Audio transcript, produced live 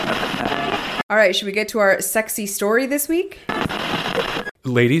All right, should we get to our sexy story this week?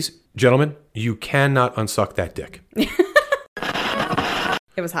 Ladies, gentlemen, you cannot unsuck that dick. It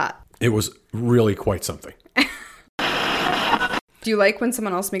was hot. It was really quite something. Do you like when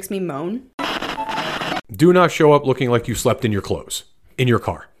someone else makes me moan? Do not show up looking like you slept in your clothes, in your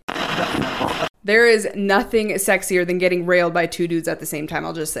car. There is nothing sexier than getting railed by two dudes at the same time.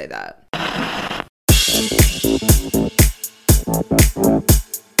 I'll just say that.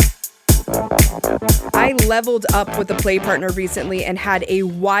 I leveled up with a play partner recently and had a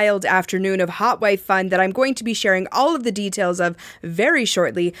wild afternoon of hot wife fun that I'm going to be sharing all of the details of very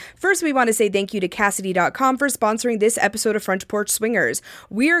shortly. First, we want to say thank you to Cassidy.com for sponsoring this episode of Front Porch Swingers.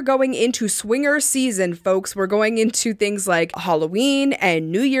 We are going into swinger season, folks. We're going into things like Halloween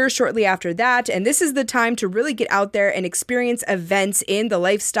and New Year shortly after that, and this is the time to really get out there and experience events in the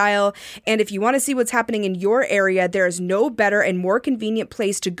lifestyle. And if you want to see what's happening in your area, there is no better and more convenient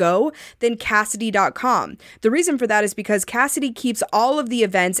place to go than Cassidy.com. The reason for that is because Cassidy keeps all of the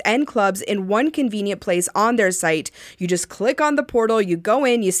events and clubs in one convenient place on their site. You just click on the portal, you go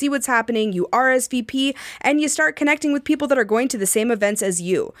in, you see what's happening, you RSVP, and you start connecting with people that are going to the same events as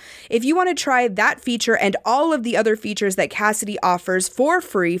you. If you want to try that feature and all of the other features that Cassidy offers for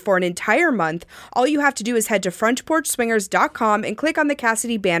free for an entire month, all you have to do is head to frontporchswingers.com and click on the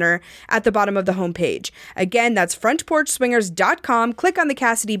Cassidy banner at the bottom of the homepage. Again, that's frontporchswingers.com. Click on the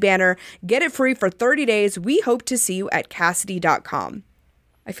Cassidy banner, get it free for 30 days. We hope to see you at Cassidy.com.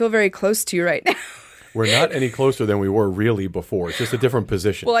 I feel very close to you right now. We're not any closer than we were really before. It's just a different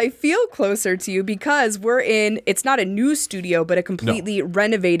position. Well, I feel closer to you because we're in, it's not a new studio, but a completely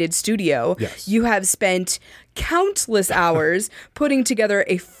renovated studio. Yes. You have spent countless hours putting together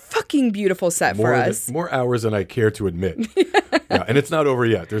a fucking beautiful set for us. More hours than I care to admit. Yeah, and it's not over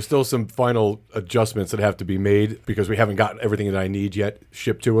yet. There's still some final adjustments that have to be made because we haven't gotten everything that I need yet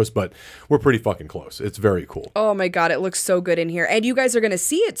shipped to us, but we're pretty fucking close. It's very cool. Oh my God, it looks so good in here. And you guys are going to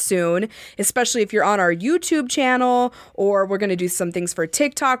see it soon, especially if you're on our YouTube channel, or we're going to do some things for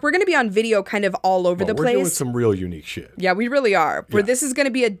TikTok. We're going to be on video kind of all over the place. We're doing some real unique shit. Yeah, we really are. Where this is going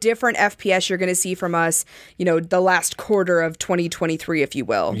to be a different FPS you're going to see from us, you know, the last quarter of 2023, if you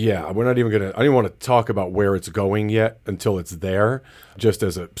will. Yeah, we're not even going to, I don't want to talk about where it's going yet until it's there, just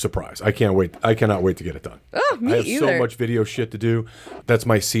as a surprise. I can't wait. I cannot wait to get it done. Oh, me either. I have so much video shit to do. That's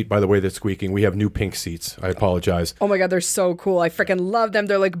my seat, by the way, that's squeaking. We have new pink seats. I apologize. Oh my God, they're so cool. I freaking love them.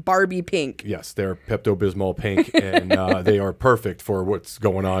 They're like Barbie pink. Yes, they're Pepto-Bismol pink, and they are perfect for what's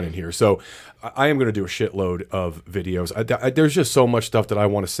going on in here. So I am going to do a shitload of videos. There's just so much stuff that I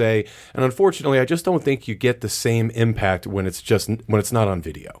want to say, and unfortunately, I just don't think you get the same impact when it's not on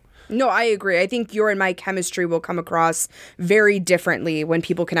video. No, I agree. I think your and my chemistry will come across very differently when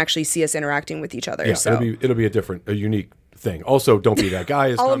people can actually see us interacting with each other. Yeah, so. it'll be a unique thing. Also, don't be that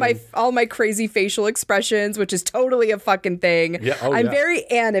guy. all my crazy facial expressions, which is totally a fucking thing. Yeah, I'm very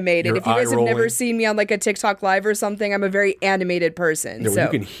animated. If you guys have never seen me on like a TikTok live or something, I'm a very animated person. Yeah, well,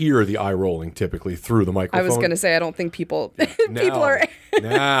 you can hear the eye rolling typically through the microphone. I was gonna say I don't think people are.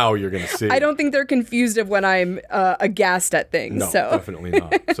 Now you're gonna see. I don't think they're confused of when I'm aghast at things. No, so. Definitely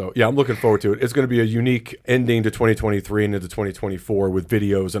not. So yeah, I'm looking forward to it. It's going to be a unique ending to 2023 and into 2024 with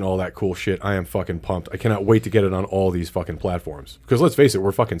videos and all that cool shit. I am fucking pumped. I cannot wait to get it on all these fucking platforms. Because let's face it,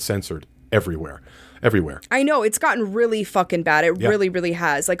 we're fucking censored everywhere. I know, it's gotten really fucking bad. It really, really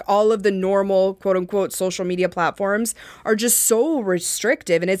has. Like all of the normal quote unquote social media platforms are just so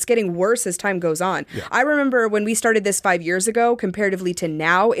restrictive, and it's getting worse as time goes on. Yeah. I remember when we started this 5 years ago, comparatively to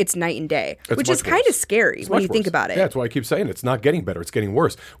now, it's night and day, which is kind of scary when you think about it. Yeah, that's why I keep saying it's not getting better. It's getting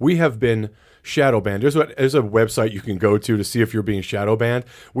worse. We have been shadow banned. There's a website you can go to see if you're being shadow banned.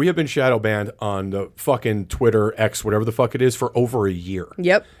 We have been shadow banned on the fucking Twitter, X, whatever the fuck it is, for over a year.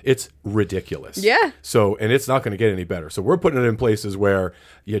 Yep. It's ridiculous. Yeah. So, and it's not going to get any better. So we're putting it in places where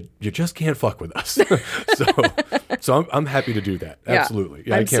you just can't fuck with us. so I'm happy to do that. Absolutely.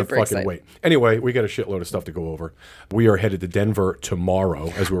 Yeah, I can't fucking wait. Anyway, we got a shitload of stuff to go over. We are headed to Denver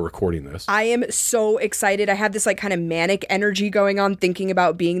tomorrow as we're recording this. I am so excited. I have this like kind of manic energy going on thinking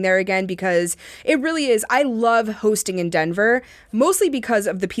about being there again because it really is. I love hosting in Denver, mostly because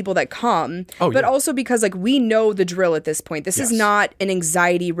of the people that come, but also because like we know the drill at this point. This is not an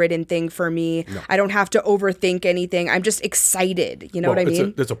anxiety-ridden thing for me. No. I don't have to overthink anything. I'm just excited. You know what I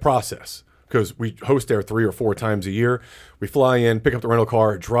mean? It's a process. Because we host there 3 or 4 times a year. We fly in, pick up the rental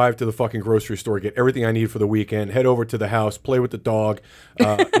car, drive to the fucking grocery store, get everything I need for the weekend, head over to the house, play with the dog,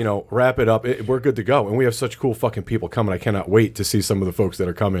 wrap it up. We're good to go. And we have such cool fucking people coming. I cannot wait to see some of the folks that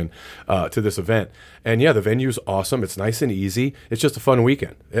are coming to this event. And yeah, the venue's awesome. It's nice and easy. It's just a fun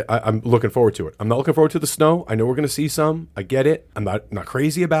weekend. I'm looking forward to it. I'm not looking forward to the snow. I know we're going to see some. I get it. I'm not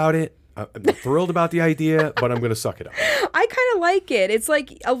crazy about it. I'm thrilled about the idea, but I'm going to suck it up. I kind of like it. It's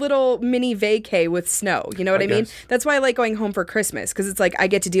like a little mini vacay with snow. You know what I mean? guess. That's why I like going home for Christmas, because it's like I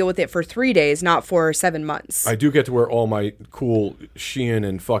get to deal with it for 3 days, not for 7 months. I do get to wear all my cool Shein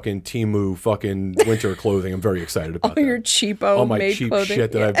and fucking Temu fucking winter clothing. I'm very excited about that. Your cheapo all my made cheap clothing.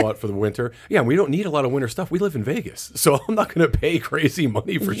 shit that I bought for the winter. Yeah, we don't need a lot of winter stuff. We live in Vegas, so I'm not going to pay crazy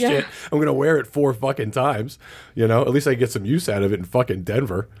money for shit. I'm going to wear it 4 fucking times. You know, at least I get some use out of it in fucking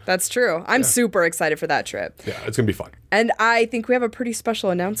Denver. That's true. I'm super excited for that trip. Yeah, it's going to be fun. And I think we have a pretty special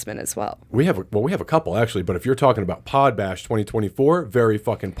announcement as well. We have a couple actually, but if you're talking about Pod Bash 2024, very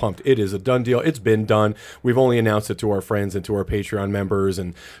fucking pumped. It is a done deal. It's been done. We've only announced it to our friends and to our Patreon members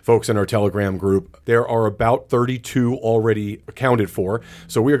and folks in our Telegram group. There are about 32 already accounted for.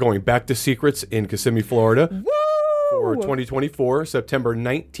 So we are going back to Secrets in Kissimmee, Florida. Woo! For 2024, September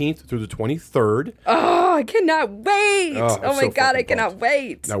 19th through the 23rd. Oh, I cannot wait. Oh, Oh my so God, I fucking cannot pumped.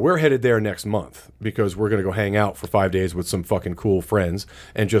 wait. Now, we're headed there next month because we're going to go hang out for 5 days with some fucking cool friends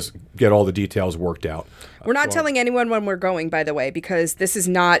and just get all the details worked out. We're not telling anyone when we're going, by the way, because this is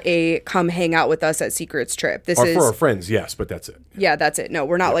not a come hang out with us at Secrets trip. This is for our friends, yes, but that's it. Yeah, that's it. No,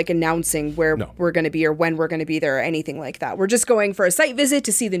 we're not like announcing where we're going to be or when we're going to be there or anything like that. We're just going for a site visit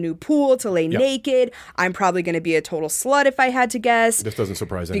to see the new pool, to lay naked. I'm probably going to be a total slut if I had to guess. This doesn't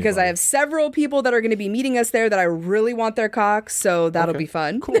surprise anybody. Because I have several people that are going to be meeting us there that I really want their cocks, so that'll be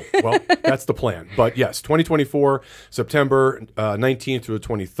fun. Cool. Well, that's the plan. But yes, 2024, September 19th through the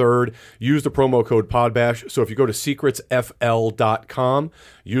 23rd. Use the promo code PODBASH. So if you go to secretsfl.com,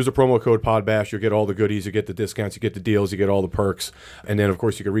 use the promo code PODBASH. You'll get all the goodies. You get the discounts. You get the deals. You get all the perks. And then, of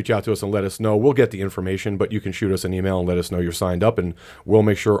course, you can reach out to us and let us know. We'll get the information, but you can shoot us an email and let us know you're signed up, and we'll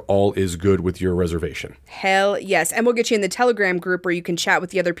make sure all is good with your reservation. Hell yes. And we'll get you in the Telegram group where you can chat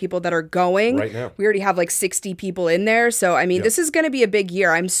with the other people that are going. Right now. We already have like 60 people in there. So, I mean, this is going to be a big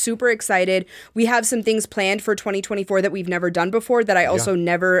year. I'm super excited. We have some things planned for 2024 that we've never done before that I also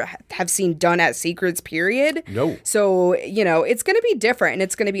never have seen done at Secrets, period. No. So, you know, it's going to be different and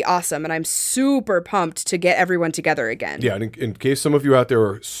it's going to be awesome. And I'm super pumped to get everyone together again. Yeah, and in case some of you out there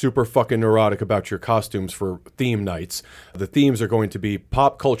are super fucking neurotic about your costumes for theme nights, the themes are going to be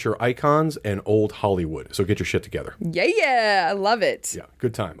pop culture icons and old Hollywood. So get your shit together. Yeah. I love it. Yeah,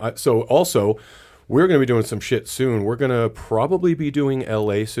 good time. So also, we're going to be doing some shit soon. We're going to probably be doing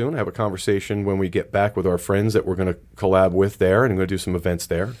LA soon. I have a conversation when we get back with our friends that we're going to collab with there, and I'm going to do some events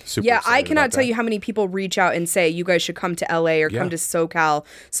there. Super I cannot tell you how many people reach out and say you guys should come to LA or come to SoCal.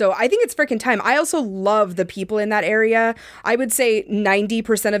 So I think it's freaking time. I also love the people in that area. I would say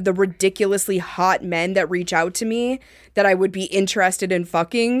 90% of the ridiculously hot men that reach out to me that I would be interested in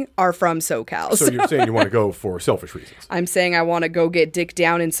fucking are from SoCal. So you're saying you want to go for selfish reasons? I'm saying I want to go get dick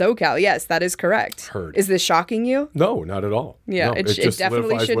down in SoCal. Yes, that is correct. Heard. Is this shocking you? No, not at all. Yeah, no, it just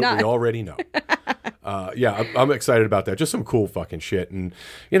definitely solidifies should what not. we already know. I'm excited about that. Just some cool fucking shit. And,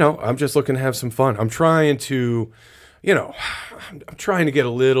 you know, I'm just looking to have some fun. I'm trying to get a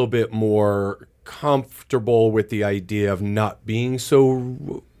little bit more comfortable with the idea of not being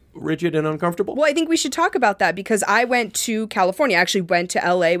so rigid and uncomfortable. Well, I think we should talk about that because I went to California. I actually went to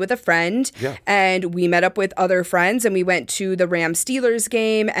LA with a friend and we met up with other friends and we went to the Rams-Steelers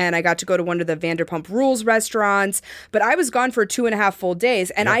game and I got to go to one of the Vanderpump Rules restaurants. But I was gone for 2.5 full days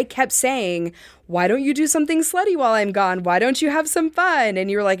and I kept saying, why don't you do something slutty while I'm gone? Why don't you have some fun? And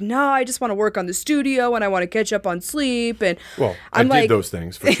you're like, no, I just want to work on the studio and I want to catch up on sleep. And well, I did those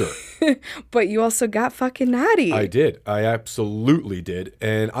things for sure. But you also got fucking naughty. I did. I absolutely did.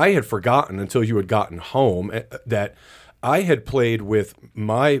 And I had forgotten until you had gotten home that I had played with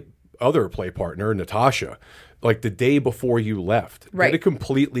my other play partner, Natasha, like the day before you left. Right.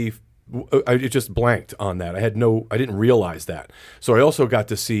 I just blanked on that. I didn't realize that. So I also got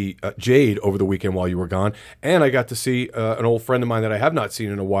to see Jade over the weekend while you were gone. And I got to see an old friend of mine that I have not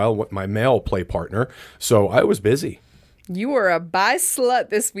seen in a while, my male play partner. So I was busy. You were a bi slut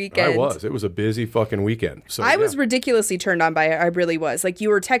this weekend. I was. It was a busy fucking weekend. So I was ridiculously turned on by it. I really was. Like, you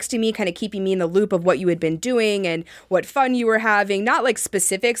were texting me, kind of keeping me in the loop of what you had been doing and what fun you were having. Not like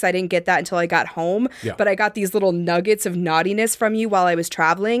specifics. I didn't get that until I got home. Yeah. But I got these little nuggets of naughtiness from you while I was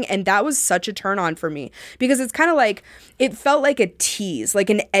traveling. And that was such a turn on for me. Because it's kind of like, it felt like a tease, like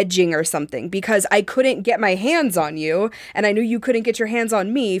an edging or something. Because I couldn't get my hands on you. And I knew you couldn't get your hands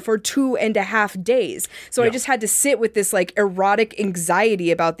on me for 2.5 days. So I just had to sit with this like erotic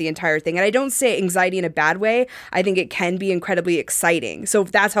anxiety about the entire thing. And I don't say anxiety in a bad way. I think it can be incredibly exciting. So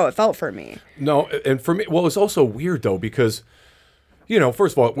that's how it felt for me. No, and for me, well, it's also weird though, because, you know,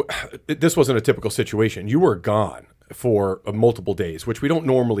 first of all, this wasn't a typical situation. You were gone. for multiple days, which we don't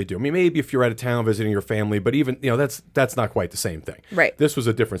normally do. I mean, maybe if you're out of town visiting your family, but even, that's not quite the same thing. Right. This was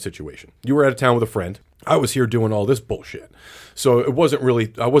a different situation. You were out of town with a friend. I was here doing all this bullshit. So it wasn't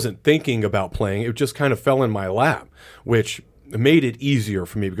really, I wasn't thinking about playing. It just kind of fell in my lap, which made it easier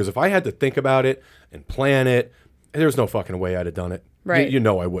for me, because if I had to think about it and plan it, there's no fucking way I'd have done it. Right. You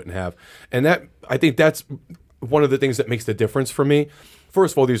know I wouldn't have. And I think that's one of the things that makes the difference for me.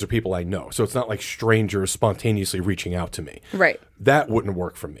 First of all, these are people I know, so it's not like strangers spontaneously reaching out to me. Right. That wouldn't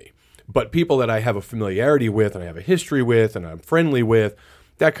work for me. But people that I have a familiarity with and I have a history with and I'm friendly with,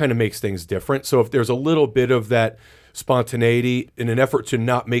 that kind of makes things different. So if there's a little bit of that spontaneity in an effort to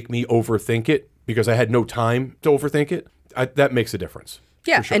not make me overthink it, because I had no time to overthink it, that makes a difference.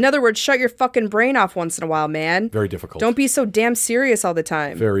 Yeah. Sure. In other words, shut your fucking brain off once in a while, man. Very difficult. Don't be so damn serious all the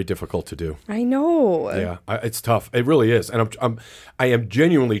time. Very difficult to do. I know. Yeah, it's tough. It really is. And I am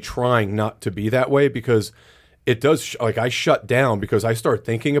genuinely trying not to be that way, because it does, I shut down because I start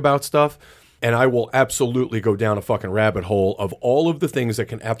thinking about stuff, and I will absolutely go down a fucking rabbit hole of all of the things that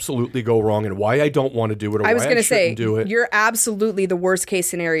can absolutely go wrong and why I don't want to do it, or I was why going I to say, shouldn't do it. You're absolutely the worst case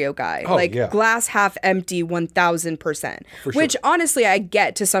scenario guy. Oh, yeah. Glass half empty 1000%. For Which sure. honestly I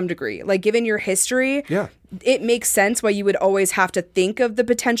get to some degree. Like, given your history, Yeah. it makes sense why you would always have to think of the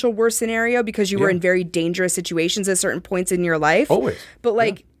potential worst scenario, because you were Yeah. in very dangerous situations at certain points in your life. Always. But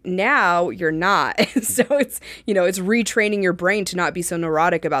now you're not. So it's, it's retraining your brain to not be so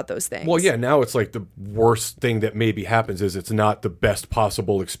neurotic about those things. Well, yeah, now it's like the worst thing that maybe happens is it's not the best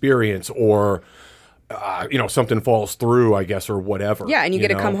possible experience, or something falls through, I guess, or whatever. Yeah, and you get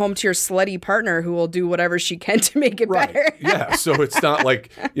to come home to your slutty partner who will do whatever she can to make it Right. better. Yeah, so it's not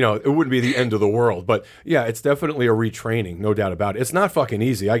like, it wouldn't be the end of the world. But yeah, it's definitely a retraining, no doubt about it. It's not fucking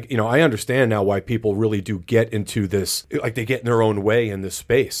easy. I understand now why people really do get into this, like they get in their own way in this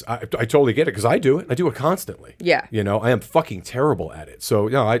space. I totally get it, because I do it. I do it constantly. Yeah. I am fucking terrible at it. So,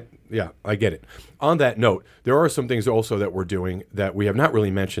 I get it. On that note, there are some things also that we're doing that we have not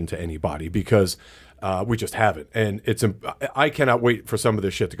really mentioned to anybody, because we just haven't. And I cannot wait for some of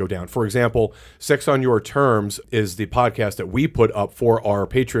this shit to go down. For example, Sex on Your Terms is the podcast that we put up for our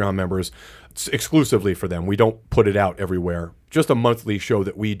Patreon members. It's exclusively for them. We don't put it out everywhere. Just a monthly show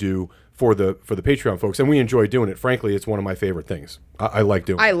that we do for the Patreon folks. And we enjoy doing it. Frankly, it's one of my favorite things. I like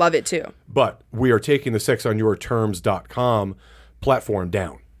doing it. I love it too. But we are taking the sexonyourterms.com platform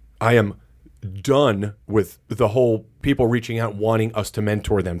down. I am done with the whole people reaching out wanting us to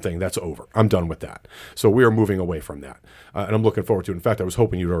mentor them thing. That's over. I'm done with that. So we are moving away from that. And I'm looking forward to it. In fact, I was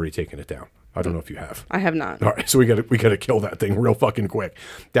hoping you'd already taken it down. I don't know if you have. I have not. All right, so we gotta kill that thing real fucking quick.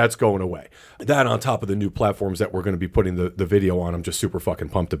 That's going away. That on top of the new platforms that we're going to be putting the video on, I'm just super fucking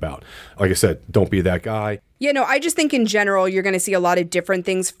pumped about. Like I said, don't be that guy. I just think in general, you're going to see a lot of different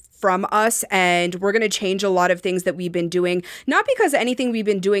things from us, and we're going to change a lot of things that we've been doing, not because anything we've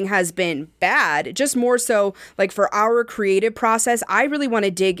been doing has been bad, just more so like for our creative process. I really want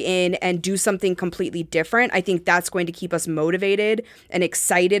to dig in and do something completely different. I think that's going to keep us motivated and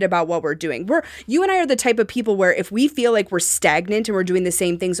excited about what we're doing. You and I are the type of people where if we feel like we're stagnant and we're doing the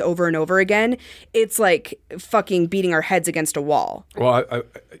same things over and over again, it's like fucking beating our heads against a wall. Well,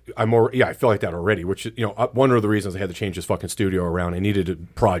 I feel like that already, which, one of the reasons I had to change this fucking studio around. I needed a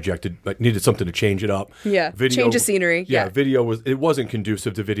project. I needed something to change it up. Yeah. Video, change of scenery. Yeah. Video wasn't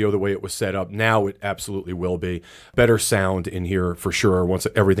conducive to video the way it was set up. Now it absolutely will be. Better sound in here for sure once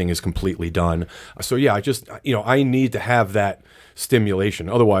everything is completely done. So yeah, I need to have that stimulation.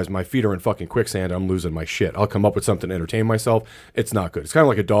 Otherwise, my feet are in fucking quicksand. I'm losing my shit. I'll come up with something to entertain myself. It's not good. It's kind of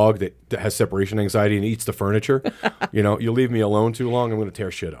like a dog that has separation anxiety and eats the furniture. You leave me alone too long, I'm going to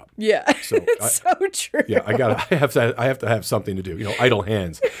tear shit up. Yeah, so it's so true. Yeah, I have to have something to do. Idle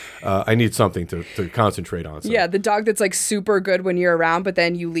hands. I need something to concentrate on. So. Yeah, the dog that's like super good when you're around, but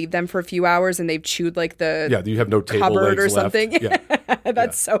then you leave them for a few hours and they've chewed like the you have no table cupboard legs or something. Left. Yeah.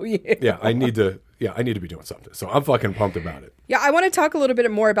 That's so you. Yeah, I need to be doing something. So I'm fucking pumped about it. Yeah, I want to talk a little bit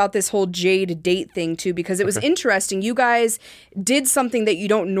more about this whole Jade date thing too, because it was interesting. You guys did something that you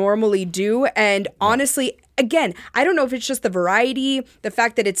don't normally do, and honestly, again, I don't know if it's just the variety, the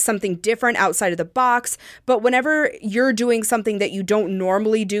fact that it's something different outside of the box, but whenever you're doing something that you don't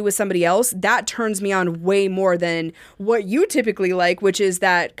normally do with somebody else, that turns me on way more than what you typically like, which is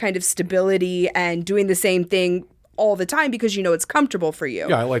that kind of stability and doing the same thing all the time because it's comfortable for you.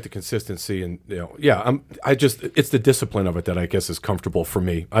 Yeah, I like the consistency and it's the discipline of it that I guess is comfortable for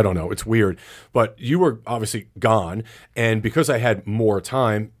me. I don't know, it's weird. But you were obviously gone, and because I had more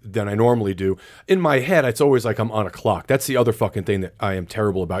time than I normally do, in my head it's always like I'm on a clock. That's the other fucking thing that I am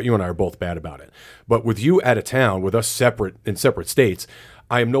terrible about. You and I are both bad about it. But with you out of town, with us in separate states,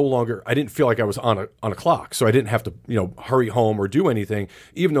 I didn't feel like I was on a clock. So I didn't have to, hurry home or do anything,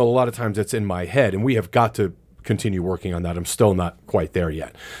 even though a lot of times it's in my head. And we have got to continue working on that. I'm still not quite there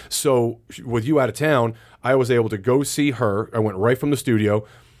yet. So with you out of town, I was able to go see her. I went right from the studio,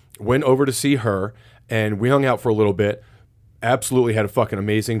 went over to see her, and we hung out for a little bit. Absolutely had a fucking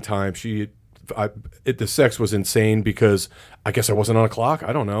amazing time. The sex was insane because I guess I wasn't on a clock.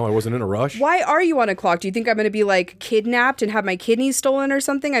 I don't know. I wasn't in a rush. Why are you on a clock? Do you think I'm going to be like kidnapped and have my kidneys stolen or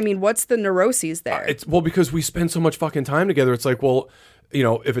something? I mean, what's the neuroses there? Because we spend so much fucking time together. It's like, well,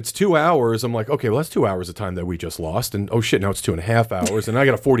 if it's 2 hours, I'm like, okay, well, that's 2 hours of time that we just lost. And oh shit, now it's 2.5 hours. And I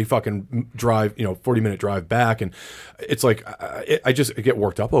got a 40-minute drive back. And it's like, I just get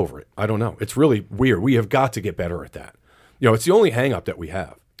worked up over it. I don't know. It's really weird. We have got to get better at that. It's the only hang up that we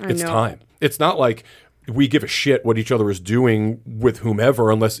have. It's time. It's not like we give a shit what each other is doing with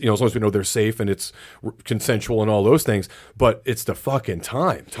whomever, unless, as long as we know they're safe and it's consensual and all those things. But it's the fucking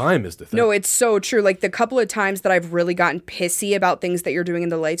time. Time is the thing. No, it's so true. Like the couple of times that I've really gotten pissy about things that you're doing in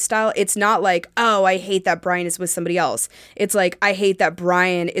the lifestyle, it's not like, oh, I hate that Brian is with somebody else. It's like, I hate that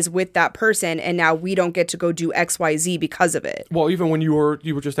Brian is with that person and now we don't get to go do XYZ because of it. Well, even when you were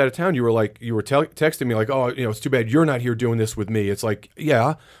just out of town, you were texting me like, oh, it's too bad you're not here doing this with me. It's like,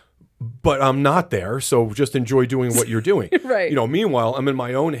 yeah, but I'm not there, so just enjoy doing what you're doing. Right. Meanwhile, I'm in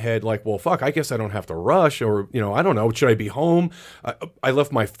my own head like, well, fuck, I guess I don't have to rush, or, I don't know, should I be home? I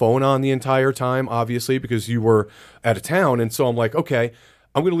left my phone on the entire time, obviously, because you were out of town, and so I'm like, okay,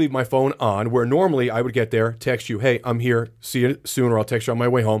 I'm going to leave my phone on, where normally I would get there, text you, hey, I'm here, see you soon, or I'll text you on my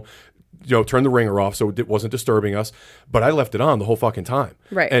way home. Turn the ringer off so it wasn't disturbing us. But I left it on the whole fucking time.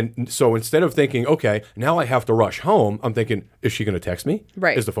 Right. And so instead of thinking, okay, now I have to rush home, I'm thinking, is she going to text me?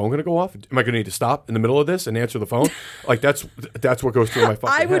 Right. Is the phone going to go off? Am I going to need to stop in the middle of this and answer the phone? Like, that's what goes through my fucking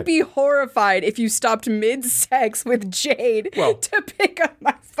head. I would be horrified if you stopped mid-sex with Jade to pick up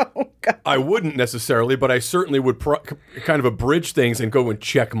my phone. I wouldn't necessarily, but I certainly would kind of abridge things and go and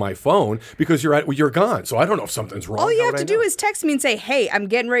check my phone because you're gone. So I don't know if something's wrong. All you have to do is text me and say, hey, I'm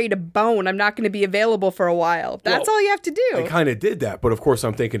getting ready to bone. I'm not going to be available for a while. That's all you have to do. I kind of did that. But of course,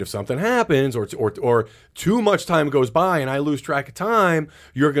 I'm thinking if something happens or too much time goes by and I lose track of time,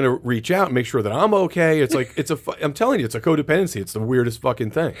 you're going to reach out and make sure that I'm okay. It's like, I'm telling you, it's a codependency. It's the weirdest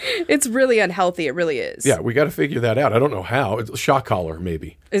fucking thing. It's really unhealthy. It really is. Yeah, we got to figure that out. I don't know how. It's a shock collar,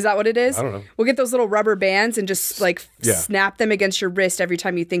 maybe. Is that what it is? I don't know. We'll get those little rubber bands and just snap them against your wrist every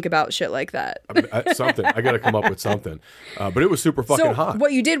time you think about shit like that. Something. I got to come up with something. But it was super fucking hot.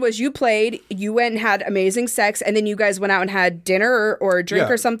 What you did was you played, you went and had amazing sex, and then you guys went out and had dinner or a drink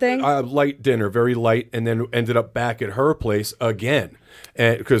or something? Light dinner, very light, and then ended up back at her place again.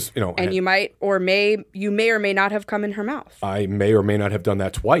 And because and you may or may not have come in her mouth. I may or may not have done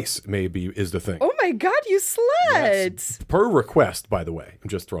that twice. Maybe is the thing. Oh my God, you slut! Yes. Per request, by the way. I'm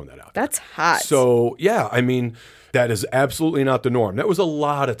just throwing that out. That's hot. So yeah, I mean, that is absolutely not the norm. That was a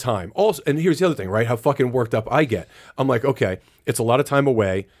lot of time. Also, and here's the other thing, right? How fucking worked up I get. I'm like, okay, it's a lot of time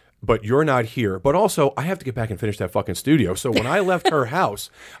away. But you're not here. But also, I have to get back and finish that fucking studio. So when I left her house,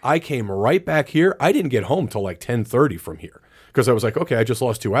 I came right back here. I didn't get home till like 10:30 from here because I was like, okay, I just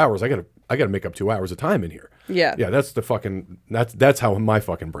lost 2 hours. I gotta make up 2 hours of time in here. Yeah, that's how my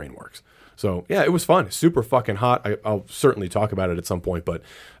fucking brain works. So yeah, it was fun, super fucking hot. I'll certainly talk about it at some point, but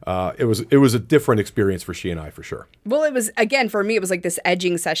it was a different experience for she and I for sure. Well, it was, again, for me, it was like this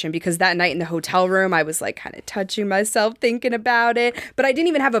edging session because that night in the hotel room, I was like kind of touching myself, thinking about it, but I didn't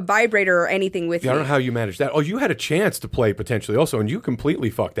even have a vibrator or anything with me. I don't know how you managed that. Oh, you had a chance to play potentially also, and you completely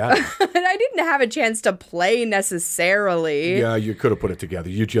fucked that. And I didn't have a chance to play necessarily. Yeah, you could have put it together.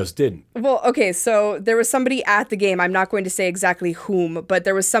 You just didn't. Well, okay, so there was somebody at the game. I'm not going to say exactly whom, but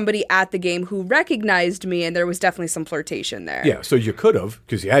there was somebody at the game who recognized me, and there was definitely some flirtation there. Yeah, so you could have,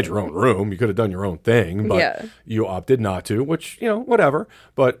 because you had your own room, you could have done your own thing, but you opted not to, which, whatever.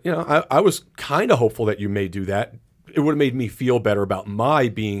 But, I was kind of hopeful that you may do that. It would have made me feel better about my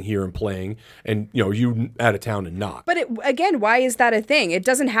being here and playing and, you out of town and not. But again, why is that a thing? It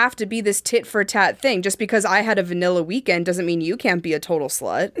doesn't have to be this tit for tat thing. Just because I had a vanilla weekend doesn't mean you can't be a total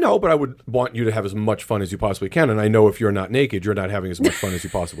slut. No, but I would want you to have as much fun as you possibly can. And I know if you're not naked, you're not having as much fun as you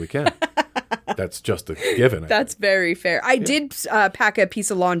possibly can. That's just a given. That's very fair. I did pack a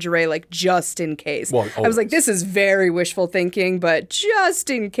piece of lingerie, just in case. Well, I was like, this is very wishful thinking, but just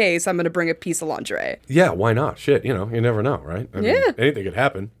in case, I'm going to bring a piece of lingerie. Yeah, why not? Shit, you never know, right? I mean, anything could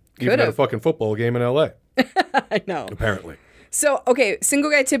happen. Even at a fucking football game in L.A. I know. Apparently. So, okay, single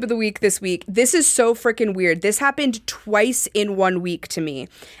guy tip of the week this week. This is so freaking weird. This happened twice in 1 week to me.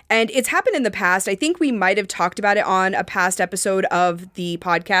 And it's happened in the past. I think we might have talked about it on a past episode of the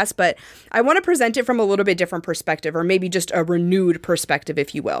podcast, but I want to present it from a little bit different perspective, or maybe just a renewed perspective,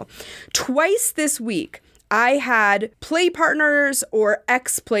 if you will. Twice this week, I had play partners or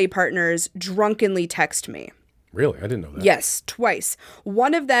ex-play partners drunkenly text me. Really? I didn't know that. Yes, twice.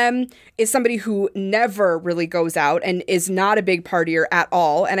 One of them is somebody who never really goes out and is not a big partier at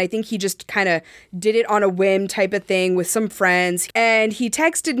all. And I think he just kind of did it on a whim type of thing with some friends. And he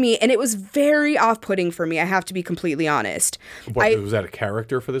texted me, and it was very off-putting for me. I have to be completely honest. Was that a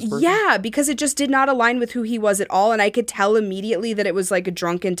character for this person? Yeah, because it just did not align with who he was at all. And I could tell immediately that it was like a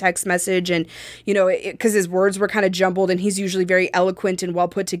drunken text message. And, you know, because his words were kind of jumbled, and he's usually very eloquent and well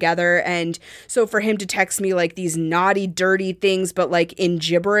put together. And so for him to text me like these naughty, dirty things, but like in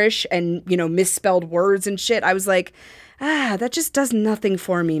gibberish and, you know, misspelled words and shit, I was like, that just does nothing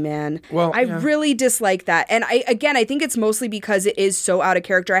for me, man. Well, I really dislike that. And I think it's mostly because it is so out of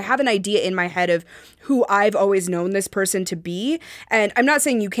character. I have an idea in my head of who I've always known this person to be. And I'm not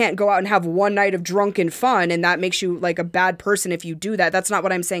saying you can't go out and have one night of drunken fun and that makes you like a bad person if you do that. That's not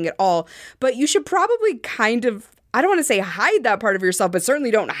what I'm saying at all. But you should probably kind of, I don't want to say hide that part of yourself, but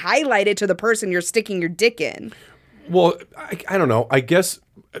certainly don't highlight it to the person you're sticking your dick in. Well, I don't know. I guess,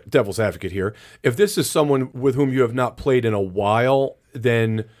 devil's advocate here, if this is someone with whom you have not played in a while,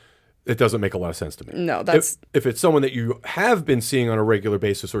 then it doesn't make a lot of sense to me. No, that's... If it's someone that you have been seeing on a regular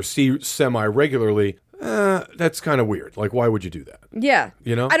basis or see semi-regularly, that's kind of weird. Like, why would you do that? Yeah.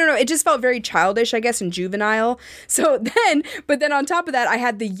 You know? I don't know. It just felt very childish, I guess, and juvenile. So then on top of that, I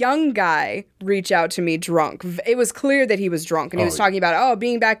had the young guy reach out to me drunk. It was clear that he was drunk, and he was talking about,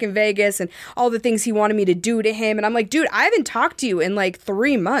 being back in Vegas and all the things he wanted me to do to him. And I'm like, dude, I haven't talked to you in like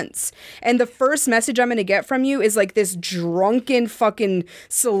 3 months. And the first message I'm going to get from you is like this drunken fucking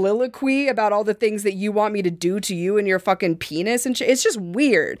soliloquy about all the things that you want me to do to you and your fucking penis and shit. It's just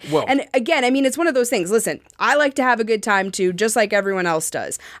weird. Well, and again, I mean, it's one of those things. Listen, I like to have a good time too, just like everyone else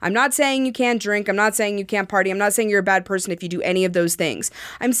does. I'm not saying you can't drink. I'm not saying you can't party. I'm not saying you're a bad person if you do any of those things.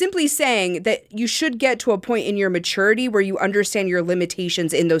 I'm simply saying that you should get to a point in your maturity where you understand your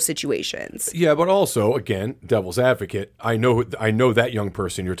limitations in those situations. Yeah, but also, again, devil's advocate, I know that young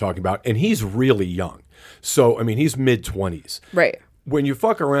person you're talking about, and he's really young. So, I mean, he's mid-20s. Right. When you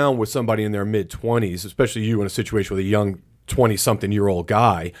fuck around with somebody in their mid-20s, especially you in a situation with a young 20-something-year-old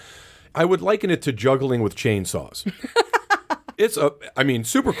guy, I would liken it to juggling with chainsaws. It's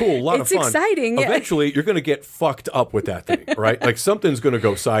super cool, a lot of fun. It's exciting. Yeah. Eventually, you're going to get fucked up with that thing, right? Like something's going to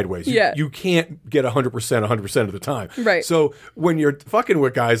go sideways. You can't get 100% of the time. Right. So when you're fucking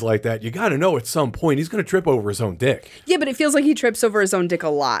with guys like that, you got to know at some point he's going to trip over his own dick. Yeah, but it feels like he trips over his own dick a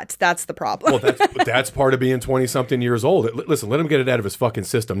lot. That's the problem. Well, that's part of being 20-something years old. Listen, let him get it out of his fucking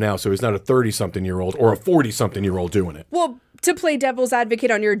system now so he's not a 30-something-year-old or a 40-something-year-old doing it. Well, to play devil's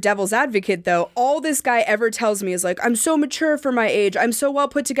advocate on your devil's advocate, though, all this guy ever tells me is like, I'm so mature for my age. I'm so well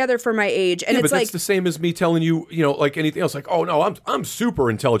put together for my age. And yeah, it's but like, that's the same as me telling you, like anything else. Like, oh no, I'm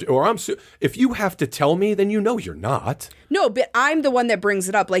super intelligent, or if you have to tell me, then you know you're not. No, but I'm the one that brings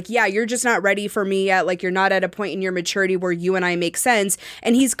it up. Like, yeah, you're just not ready for me yet. Like, you're not at a point in your maturity where you and I make sense.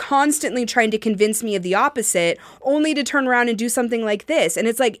 And he's constantly trying to convince me of the opposite, only to turn around and do something like this. And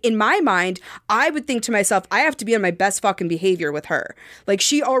it's like, in my mind, I would think to myself, I have to be on my best fucking behavior with her. Like,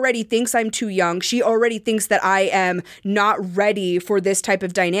 she already thinks I'm too young. She already thinks that I am not ready for this type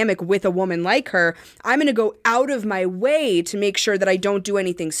of dynamic with a woman like her. I'm going to go out of my way to make sure that I don't do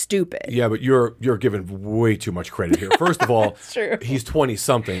anything stupid. Yeah, but you're giving way too much credit here. First of all, he's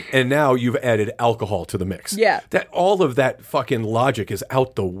 20-something, and now you've added alcohol to the mix. Yeah. All of that fucking logic is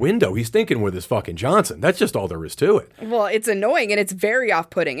out the window. He's thinking with his fucking Johnson. That's just all there is to it. Well, it's annoying, and it's very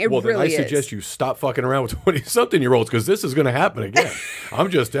off-putting. It really is. Well, then I suggest you stop fucking around with 20-something-year-olds, because this is going to happen again. I'm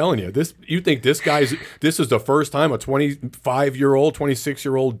just telling you. You think this is the first time a 25-year-old,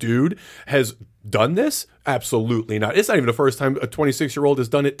 26-year-old dude has done this? Absolutely not. It's not even the first time a 26-year-old has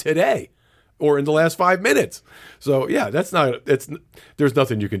done it today or in the last 5 minutes. So, yeah, there's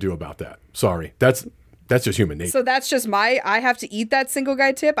nothing you can do about that. Sorry. That's just human nature. So that's just I have to eat that single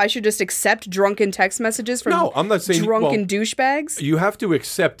guy tip? I should just accept drunken text messages from I'm not saying drunken douchebags? You have to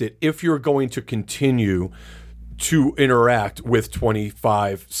accept it if you're going to continue to interact with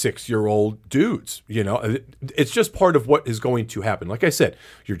 25, 6-year-old dudes. It's just part of what is going to happen. Like I said,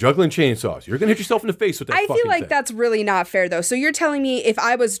 you're juggling chainsaws. You're going to hit yourself in the face with that fucking thing. I feel like that's really not fair, though. So you're telling me if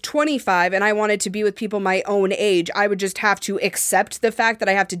I was 25 and I wanted to be with people my own age, I would just have to accept the fact that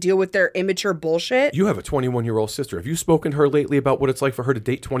I have to deal with their immature bullshit? You have a 21-year-old sister. Have you spoken to her lately about what it's like for her to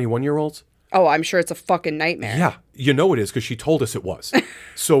date 21-year-olds? Oh, I'm sure it's a fucking nightmare. Yeah. You know it is because she told us it was.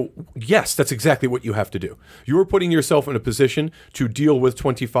 So, yes, that's exactly what you have to do. You are putting yourself in a position to deal with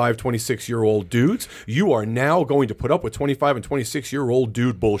 25, 26-year-old dudes. You are now going to put up with 25 and 26-year-old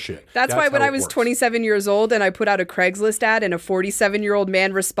dude bullshit. That's why when I was 27 years old and I put out a Craigslist ad and a 47-year-old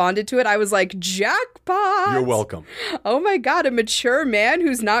man responded to it, I was like, jackpot. You're welcome. Oh my God, a mature man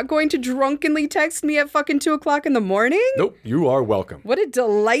who's not going to drunkenly text me at fucking 2 o'clock in the morning? Nope, you are welcome. What a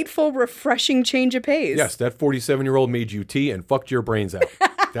delightful, refreshing change of pace. Yes, that 47-year-old made you tea and fucked your brains out.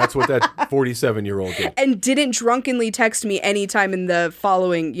 That's what that 47-year-old did. And didn't drunkenly text me anytime in the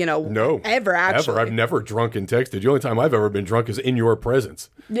following, ever, actually. Ever. I've never drunken texted. The only time I've ever been drunk is in your presence.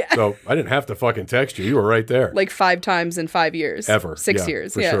 Yeah. So I didn't have to fucking text you. You were right there. Like 5 times in 5 years. Ever. 6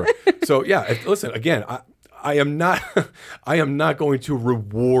 years. For sure. So, yeah, listen, again, I am not going to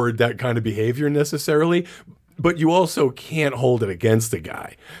reward that kind of behavior necessarily. But you also can't hold it against the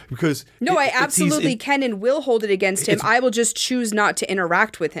guy because I absolutely can and will hold it against him. I will just choose not to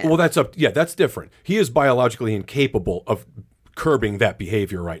interact with him. Well, that's different. He is biologically incapable of curbing that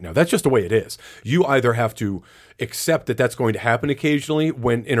behavior right now. That's just the way it is. You either have to accept that that's going to happen occasionally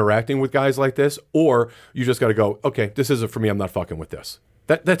when interacting with guys like this, or you just got to go, okay, this isn't for me. I'm not fucking with this.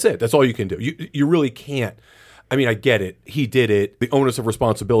 That's it. That's all you can do. You really can't. I mean, I get it. He did it. The onus of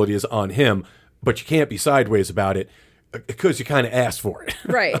responsibility is on him. But you can't be sideways about it because you kind of asked for it.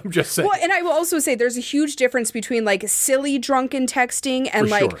 Right. I'm just saying. Well, and I will also say there's a huge difference between like silly drunken texting and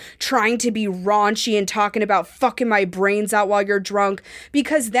trying to be raunchy and talking about fucking my brains out while you're drunk.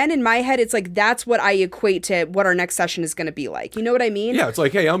 Because then in my head, it's like that's what I equate to what our next session is going to be like. You know what I mean? Yeah, it's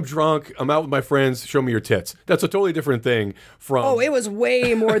like, hey, I'm drunk. I'm out with my friends. Show me your tits. That's a totally different thing from... Oh, it was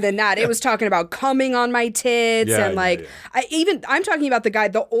way more than that. It was talking about coming on my tits I'm talking about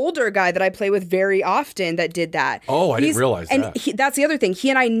the older guy that I play with very often that did that. Oh, I didn't realize that. And that's the other thing. He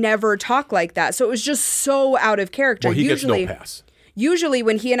and I never talk like that. So it was just so out of character. Well, he gets no pass. Usually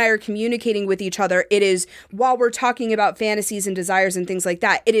when he and I are communicating with each other, it is while we're talking about fantasies and desires and things like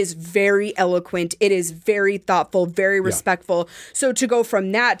that, it is very eloquent. It is very thoughtful, very respectful. So to go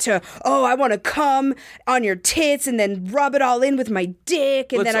from that to, I want to come on your tits and then rub it all in with my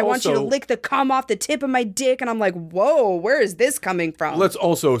dick. And then I want you to lick the cum off the tip of my dick. And I'm like, whoa, where is this coming from? Let's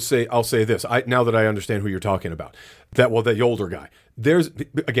also say, I'll say this. Now that I understand who you're talking about, the older guy. There's,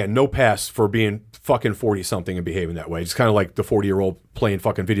 again, no pass for being fucking 40-something and behaving that way. It's kind of like the 40-year-old playing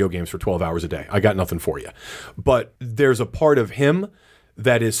fucking video games for 12 hours a day. I got nothing for you. But there's a part of him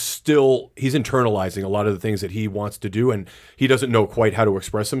that is still, he's internalizing a lot of the things that he wants to do, and he doesn't know quite how to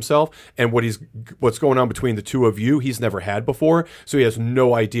express himself. And what's going on between the two of you, he's never had before, so he has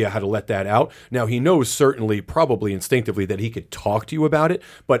no idea how to let that out. Now, he knows certainly, probably instinctively, that he could talk to you about it,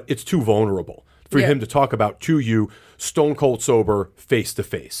 but it's too vulnerable for him to talk about to you stone cold sober, face to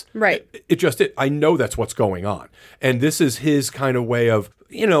face. Right. I know that's what's going on. And this is his kind of way of,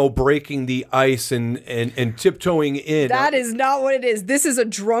 breaking the ice and tiptoeing in. That is not what it is. This is a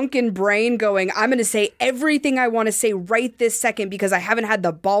drunken brain going, I'm going to say everything I want to say right this second because I haven't had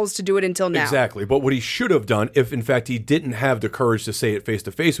the balls to do it until now. Exactly. But what he should have done, if in fact he didn't have the courage to say it face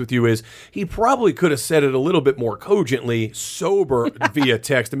to face with you, is he probably could have said it a little bit more cogently, sober via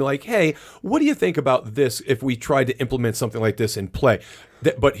text and be like, hey, what do you think about this if we tried to implement something like this in play?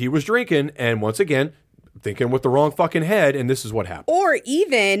 But he was drinking, and once again, thinking with the wrong fucking head, and this is what happened. Or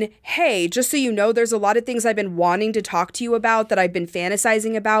even, hey, just so you know, there's a lot of things I've been wanting to talk to you about that I've been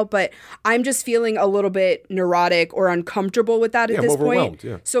fantasizing about, but I'm just feeling a little bit neurotic or uncomfortable with that at this point.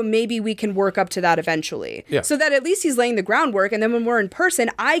 Yeah. So maybe we can work up to that eventually. Yeah. So that at least he's laying the groundwork, and then when we're in person,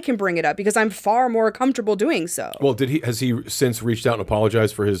 I can bring it up because I'm far more comfortable doing so. Well, has he since reached out and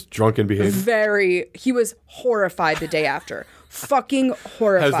apologized for his drunken behavior? He was horrified the day after. Fucking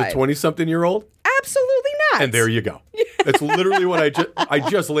horrified. Has the 20-something-year-old? Absolutely not. And there you go. That's literally what I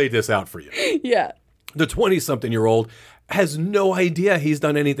just laid this out for you. Yeah. The 20-something-year-old has no idea he's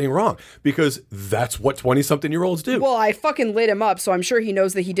done anything wrong because that's what 20-something-year-olds do. Well, I fucking lit him up, so I'm sure he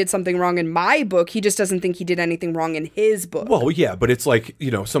knows that he did something wrong in my book. He just doesn't think he did anything wrong in his book. Well, yeah, but it's like,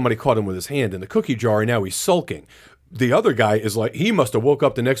 somebody caught him with his hand in the cookie jar and now he's sulking. The other guy is like, he must have woke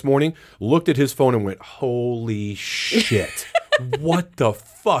up the next morning, looked at his phone and went, holy shit. What the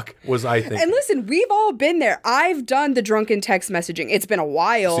fuck was I thinking? And listen, we've all been there. I've done the drunken text messaging. It's been a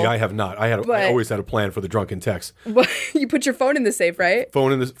while. See, I have not. I always had a plan for the drunken text. You put your phone in the safe, right?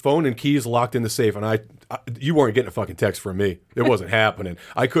 Phone and keys locked in the safe, and You weren't getting a fucking text from me. It wasn't happening.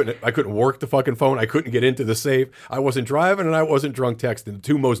 I couldn't work the fucking phone. I couldn't get into the safe. I wasn't driving and I wasn't drunk texting. The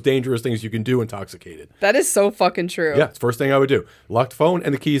two most dangerous things you can do intoxicated. That is so fucking true. Yeah, it's the first thing I would do. Lock the phone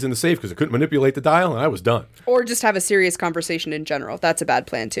and the keys in the safe because I couldn't manipulate the dial and I was done. Or just have a serious conversation in general. That's a bad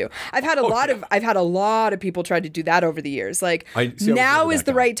plan too. I've had a lot of people try to do that over the years. Like now is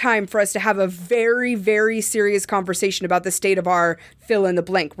the right time for us to have a very, very serious conversation about the state of our fill in the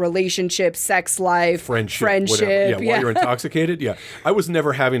blank relationship, sex life, friendship. Yeah, while you're intoxicated. Yeah. I was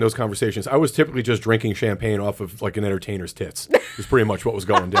never having those conversations. I was typically just drinking champagne off of like an entertainer's tits. Is pretty much what was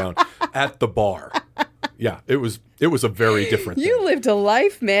going down at the bar. Yeah, it was a very different thing. You lived a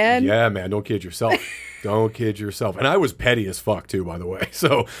life, man. Yeah, man, don't kid yourself. Don't kid yourself. And I was petty as fuck too, by the way.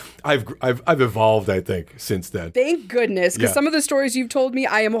 So I've evolved, I think, since then. Thank goodness, because some of the stories you've told me,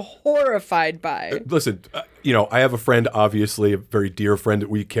 I am horrified by. Listen, I have a friend, obviously, a very dear friend that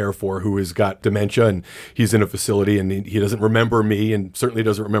we care for, who has got dementia, and he's in a facility, and he doesn't remember me, and certainly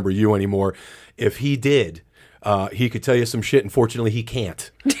doesn't remember you anymore. If he did, he could tell you some shit. Unfortunately, he can't.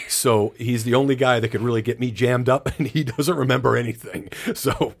 So he's the only guy that could really get me jammed up, and he doesn't remember anything.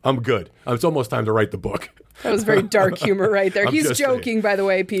 So I'm good. It's almost time to write the book. That was very dark humor right there. He's joking, saying. By the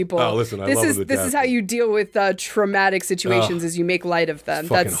way, people. Oh, listen, I love it. This is how you deal with traumatic situations, is you make light of them.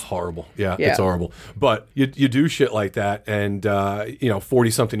 That's horrible. Yeah, it's horrible. But you do shit like that, and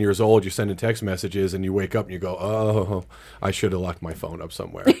 40-something years old, you're sending text messages, and you wake up and you go, oh, I should have locked my phone up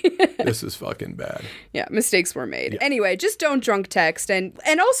somewhere. This is fucking bad. Yeah, mistakes were made. Yeah. Anyway, just don't drunk text. And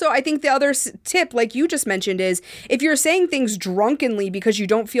also, I think the other tip, like you just mentioned, is if you're saying things drunkenly because you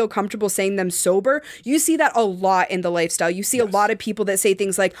don't feel comfortable saying them sober, you see that a lot in the lifestyle. You see a lot of people that say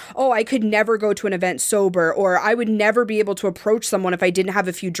things like, oh, I could never go to an event sober, or I would never be able to approach someone if I didn't have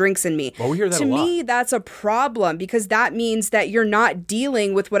a few drinks in me. Well, we hear that to a lot. me, that's a problem, because that means that you're not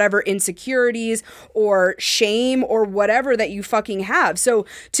dealing with whatever insecurities or shame or whatever that you fucking have. So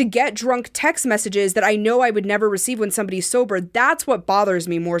to get drunk text messages that I know I would never receive when somebody's sober, that's what bothers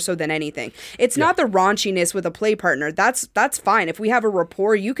me more so than anything. It's not the raunchiness with a play partner. That's fine. If we have a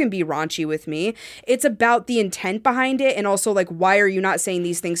rapport, you can be raunchy with me. It's about the intent behind it, and also like, why are you not saying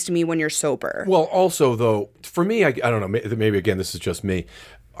these things to me when you're sober? Well, also though, for me, I don't know, maybe again, this is just me.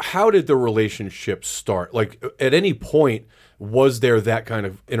 How did the relationship start? Like, at any point, was there that kind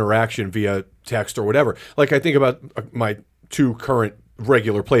of interaction via text or whatever? Like, I think about my two current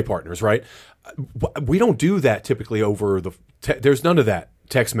regular play partners, right? We don't do that typically over there's none of that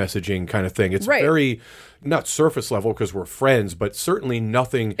text messaging kind of thing. It's very, not surface level because we're friends, but certainly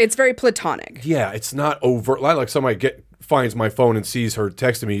nothing. It's very platonic. Yeah, it's not overt. Like somebody finds my phone and sees her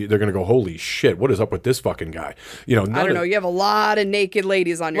texting me, they're going to go, holy shit, what is up with this fucking guy? I don't know. You have a lot of naked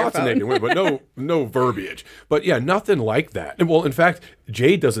ladies on your phone. Lots of naked women, but no verbiage. But yeah, nothing like that. And well, in fact,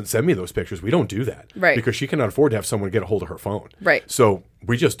 Jade doesn't send me those pictures. We don't do that. Right. Because she cannot afford to have someone get a hold of her phone. Right. So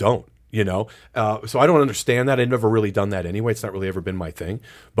we just don't. So I don't understand that. I've never really done that anyway. It's not really ever been my thing.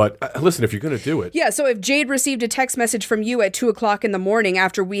 But listen, if you're going to do it. Yeah, so if Jade received a text message from you at 2:00 in the morning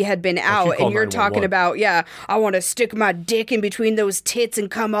after we had been out, and you're talking about, I want to stick my dick in between those tits and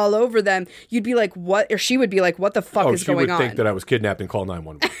come all over them, you'd be like, what? Or she would be like, what the fuck is going on? She would think that I was kidnapped and call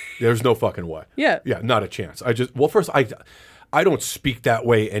 911. There's no fucking way. Yeah. Yeah, not a chance. First, I don't speak that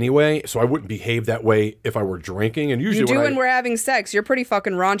way anyway, so I wouldn't behave that way if I were drinking. And usually when we're having sex. You're pretty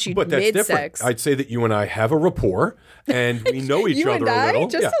fucking raunchy but that's mid-sex. Different. I'd say that you and I have a rapport, and we know each other a little.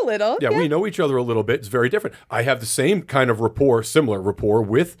 Just a little. Yeah, we know each other a little bit. It's very different. I have the same kind of similar rapport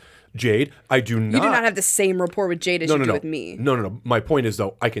with Jade. You do not have the same rapport with Jade as you do with me. No. My point is,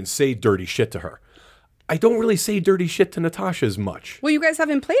 though, I can say dirty shit to her. I don't really say dirty shit to Natasha as much. Well, you guys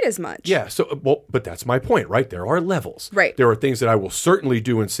haven't played as much. Yeah, but that's my point, right? There are levels. Right. There are things that I will certainly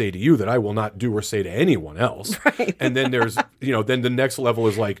do and say to you that I will not do or say to anyone else. Right. And then there's, then the next level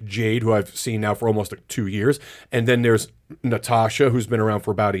is like Jade, who I've seen now for almost 2 years. And then there's Natasha, who's been around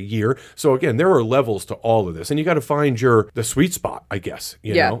for about a year. So again, there are levels to all of this, and you got to find the sweet spot, I guess.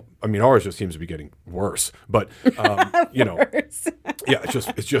 You know, I mean, ours just seems to be getting worse, but yeah,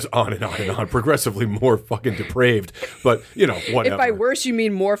 it's just on and on and on, progressively more fucking depraved. But whatever. If by worse you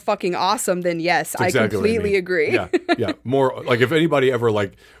mean more fucking awesome, then yes, exactly I completely agree. Yeah, more like if anybody ever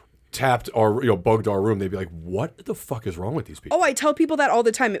tapped our bugged our room, they'd be like, what the fuck is wrong with these people? Oh, I tell people that all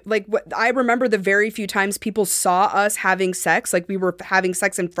the time. Like, I remember the very few times people saw us having sex, like we were having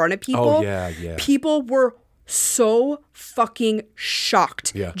sex in front of people. Oh, yeah. People were so fucking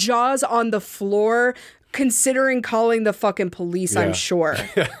shocked. Yeah. Jaws on the floor, considering calling the fucking police, I'm sure.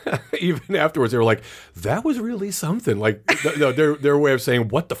 Even afterwards, they were like, that was really something. Like, their way of saying,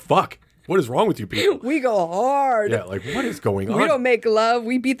 what the fuck? what is wrong with you people? We go hard. Yeah, like, what is going on? We don't make love.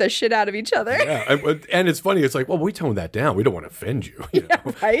 We beat the shit out of each other. Yeah, and it's funny. It's like, well, we toned that down. We don't want to offend you. You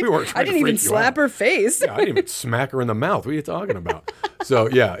know? Right? We weren't trying I didn't to even freak you slap out. her face. Yeah, I didn't even smack her in the mouth. What are you talking about? So,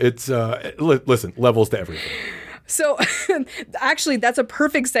 yeah, it's, listen, levels to everything. So actually, that's a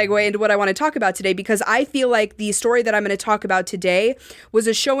perfect segue into what I want to talk about today, because I feel like the story that I'm going to talk about today was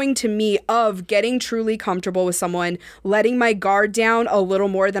a showing to me of getting truly comfortable with someone, letting my guard down a little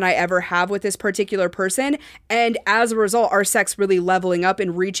more than I ever have with this particular person. And as a result, our sex really leveling up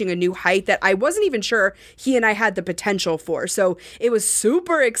and reaching a new height that I wasn't even sure he and I had the potential for. So it was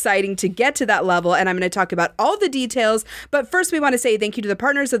super exciting to get to that level. And I'm going to talk about all the details. But first, we want to say thank you to the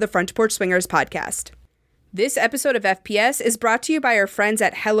partners of the Front Porch Swingers podcast. This episode of FPS is brought to you by our friends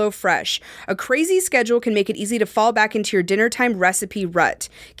at HelloFresh. A crazy schedule can make it easy to fall back into your dinner time recipe rut.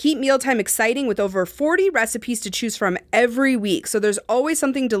 Keep mealtime exciting with over 40 recipes to choose from every week, so there's always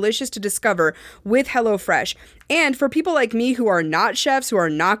something delicious to discover with HelloFresh. And for people like me who are not chefs, who are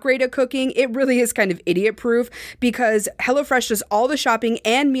not great at cooking, it really is kind of idiot-proof because HelloFresh does all the shopping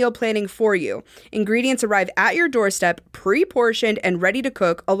and meal planning for you. Ingredients arrive at your doorstep, pre-portioned and ready to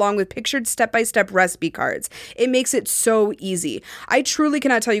cook, along with pictured step-by-step recipe cards. It makes it so easy. I truly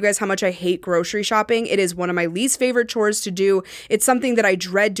cannot tell you guys how much I hate grocery shopping. It is one of my least favorite chores to do. It's something that I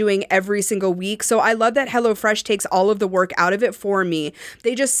dread doing every single week. So I love that HelloFresh takes all of the work out of it for me.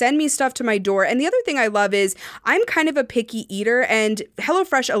 They just send me stuff to my door. And the other thing I love is I'm kind of a picky eater, and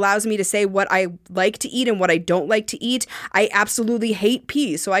HelloFresh allows me to say what I like to eat and what I don't like to eat. I absolutely hate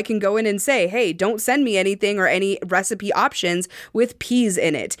peas, so I can go in and say, hey, don't send me anything or any recipe options with peas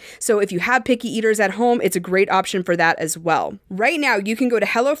in it. So if you have picky eaters at home, it's a great option for that as well. Right now, you can go to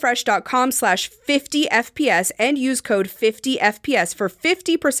HelloFresh.com/50FPS and use code 50FPS for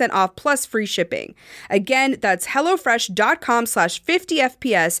 50% off plus free shipping. Again, that's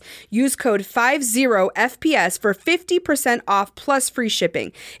HelloFresh.com/50FPS. Use code 50FPS for 50% off plus free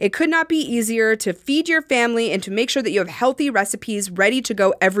shipping. It could not be easier to feed your family and to make sure that you have healthy recipes ready to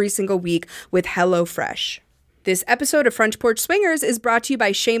go every single week with HelloFresh. This episode of Front Porch Swingers is brought to you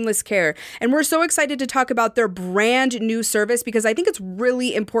by Shameless Care, and we're so excited to talk about their brand new service because I think it's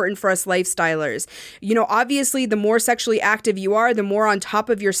really important for us lifestylers. You know, obviously, the more sexually active you are, the more on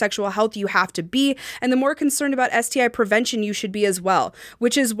top of your sexual health you have to be, and the more concerned about STI prevention you should be as well,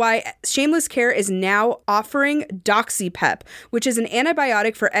 which is why Shameless Care is now offering DoxyPep, which is an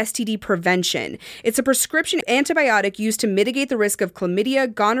antibiotic for STD prevention. It's a prescription antibiotic used to mitigate the risk of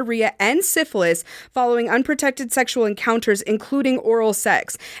chlamydia, gonorrhea, and syphilis following unprotected sexual encounters, including oral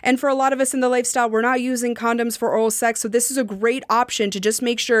sex. And for a lot of us in the lifestyle, we're not using condoms for oral sex. So this is a great option to just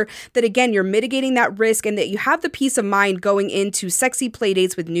make sure that, again, you're mitigating that risk and that you have the peace of mind going into sexy play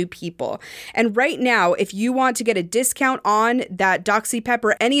dates with new people. And right now, if you want to get a discount on that DoxyPep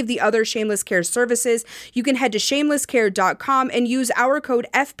or any of the other Shameless Care services, you can head to shamelesscare.com and use our code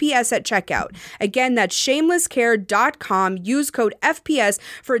FPS at checkout. Again, that's shamelesscare.com. Use code FPS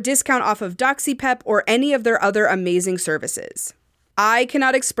for a discount off of DoxyPep or any of their other amazing services. I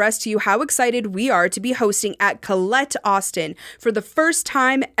cannot express to you how excited we are to be hosting at Colette Austin for the first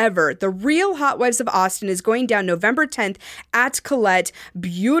time ever. The Real Housewives of Austin is going down November 10th at Colette.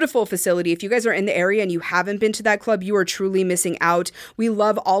 Beautiful facility. If you guys are in the area and you haven't been to that club, you are truly missing out. We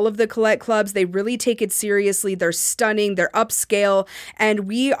love all of the Colette clubs. They really take it seriously. They're stunning. They're upscale. And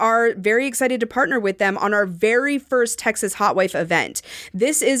we are very excited to partner with them on our very first Texas Hot Wife event.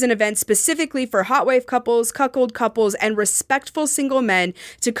 This is an event specifically for hot wife couples, cuckold couples, and respectful single men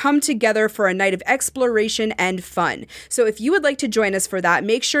to come together for a night of exploration and fun. So if you would like to join us for that,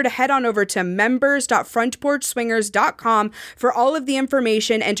 make sure to head on over to members.frontporchswingers.com for all of the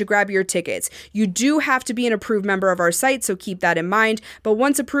information and to grab your tickets. You do have to be an approved member of our site, so keep that in mind. But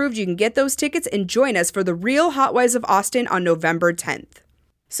once approved, you can get those tickets and join us for the Real Housewives of Austin on November 10th.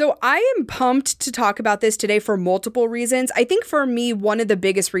 So I am pumped to talk about this today for multiple reasons. I think for me, one of the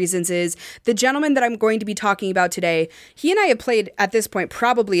biggest reasons is the gentleman that I'm going to be talking about today. He and I have played at this point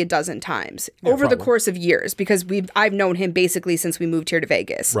probably a dozen times over the course of years because I've known him basically since we moved here to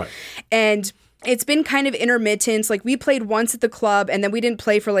Vegas. Right. And it's been kind of intermittent. Like we played once at the club and then we didn't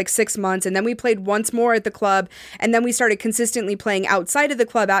play for like 6 months. And then we played once more at the club. And then we started consistently playing outside of the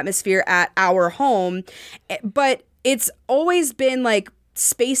club atmosphere at our home. But it's always been like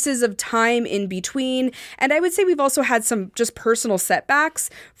spaces of time in between. And I would say we've also had some just personal setbacks.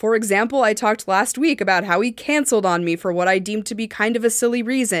 For example, I talked last week about how he canceled on me for what I deemed to be kind of a silly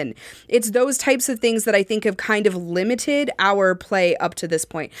reason. It's those types of things that I think have kind of limited our play up to this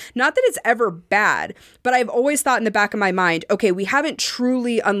point. Not that it's ever bad, but I've always thought in the back of my mind, okay, we haven't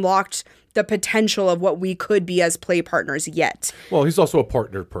truly unlocked the potential of what we could be as play partners yet. Well, he's also a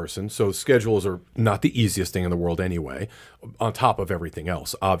partnered person, so schedules are not the easiest thing in the world anyway, on top of everything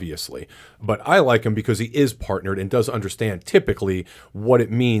else, obviously. But I like him because he is partnered and does understand typically what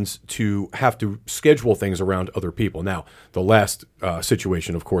it means to have to schedule things around other people. Now, the last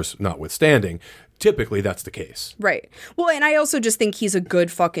situation, of course, notwithstanding, typically that's the case. Right. Well, and I also just think he's a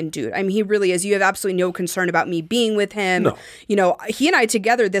good fucking dude. I mean, he really is. You have absolutely no concern about me being with him. No. You know, he and I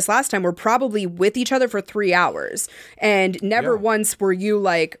together this last time were probably with each other for 3 hours. And never once were you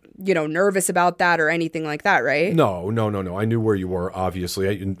like, you know, nervous about that or anything like that, right? No. I knew where you were,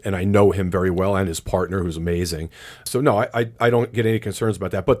 obviously, and I know him very well and his partner, who's amazing. So, no, I don't get any concerns about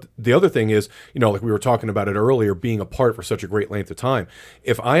that. But the other thing is, you know, like we were talking about it earlier, being apart for such a great length of time.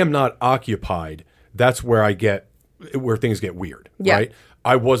 If I am not occupied, that's where things get weird, right?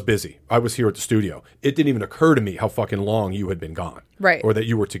 I was busy. I was here at the studio. It didn't even occur to me how fucking long you had been gone. Right. Or that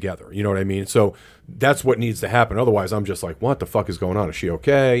you were together. You know what I mean? So that's what needs to happen. Otherwise, I'm just like, what the fuck is going on? Is she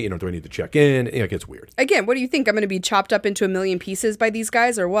okay? You know, do I need to check in? It gets weird. Again, what do you think? I'm going to be chopped up into a million pieces by these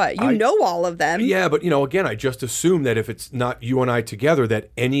guys or what? You know all of them. Yeah, but, you know, again, I just assume that if it's not you and I together, that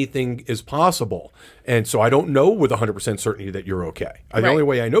anything is possible. And so I don't know with 100% certainty that you're okay. The only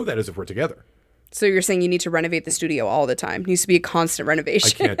way I know that is if we're together. So you're saying you need to renovate the studio all the time. It needs to be a constant renovation.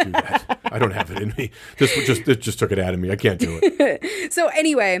 I can't do that. I don't have it in me. It just took it out of me. I can't do it. So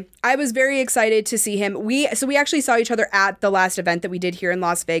anyway, I was very excited to see him. We actually saw each other at the last event that we did here in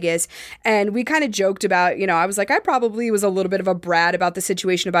Las Vegas. And we kind of joked about, you know, I was like, I probably was a little bit of a brat about the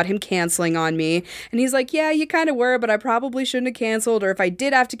situation about him canceling on me. And he's like, yeah, you kind of were, but I probably shouldn't have canceled. Or if I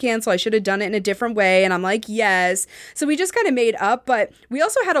did have to cancel, I should have done it in a different way. And I'm like, yes. So we just kind of made up. But we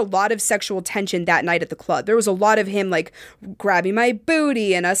also had a lot of sexual tension that night at the club. There was a lot of him like grabbing my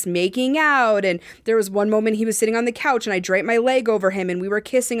booty and us making out, and there was one moment he was sitting on the couch and I draped my leg over him and we were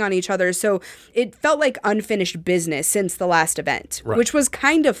kissing on each other. So it felt like unfinished business since the last event, which was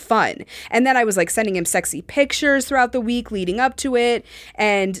kind of fun. And then I was like sending him sexy pictures throughout the week leading up to it.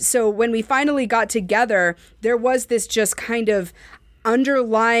 And so when we finally got together, there was this just kind of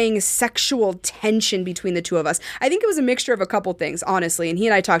underlying sexual tension between the two of us. I think it was a mixture of a couple things, honestly, and he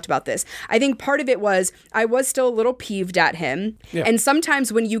and I talked about this. I think part of it was I was still a little peeved at him. Yeah. And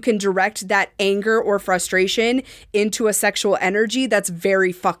sometimes when you can direct that anger or frustration into a sexual energy, that's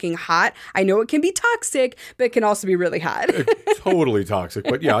very fucking hot. I know it can be toxic, but it can also be really hot. Totally toxic,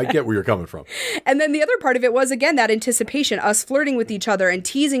 but yeah, I get where you're coming from. And then the other part of it was, again, that anticipation, us flirting with each other and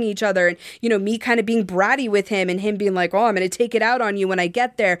teasing each other, and, you know, me kind of being bratty with him and him being like, oh, I'm going to take it out on you when I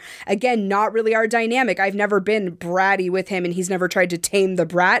get there. Again, not really our dynamic. I've never been bratty with him and he's never tried to tame the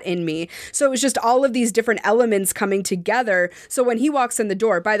brat in me. So it was just all of these different elements coming together. So when he walks in the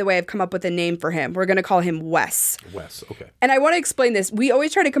door, by the way, I've come up with a name for him. We're going to call him Wes. Wes, okay. And I want to explain this. We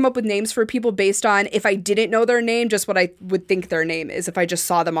always try to come up with names for people based on if I didn't know their name, just what I would think their name is if I just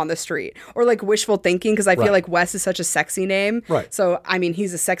saw them on the street. Or like wishful thinking, because I feel like Wes is such a sexy name. Right. So, I mean,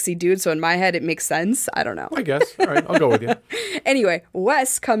 he's a sexy dude. So in my head, it makes sense. I don't know. I guess. All right, I'll go with you. Anyway,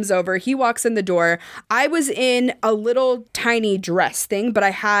 Wes comes over. He walks in the door. I was in a little tiny dress thing, but I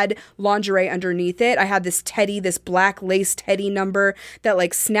had lingerie underneath it. I had this black lace teddy number that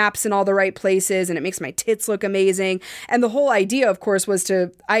like snaps in all the right places and it makes my tits look amazing. And the whole idea, of course, was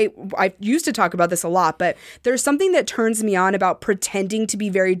I used to talk about this a lot, but there's something that turns me on about pretending to be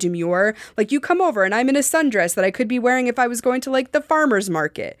very demure. Like you come over and I'm in a sundress that I could be wearing if I was going to like the farmer's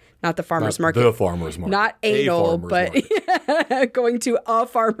market. Not the farmer's market. The farmer's market. Not anal, but going to a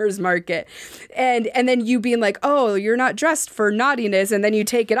farmer's market. And then you being like, oh, you're not dressed for naughtiness. And then you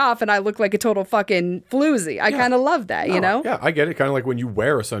take it off and I look like a total fucking floozy. I kind of love that, you know? Yeah, I get it. Kind of like when you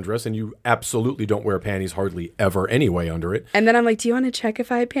wear a sundress and you absolutely don't wear panties hardly ever anyway under it. And then I'm like, do you want to check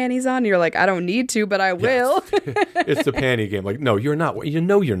if I have panties on? And you're like, I don't need to, but I will. It's the panty game. Like, no, you're not. You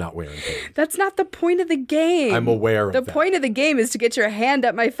know you're not wearing panties. That's not the point of the game. I'm aware of that. The point of the game is to get your hand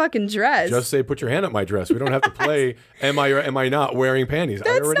up my fucking dress. Just say, put your hand up my dress. We don't have to play, am I not wearing panties?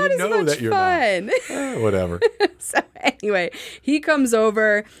 That's I already not know as much that you're fun. not. Whatever. So anyway, he comes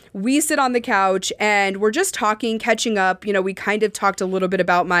over, we sit on the couch and we're just talking, catching up. You know, we kind of talked a little bit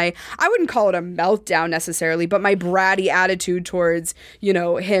about I wouldn't call it a meltdown necessarily, but my bratty attitude towards, you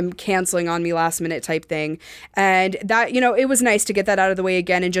know, him canceling on me last minute type thing. And that, you know, it was nice to get that out of the way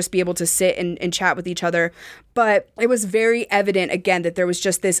again and just be able to sit and chat with each other. But it was very evident, again, that there was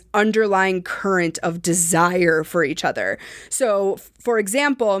just this underlying current of desire for each other. So, for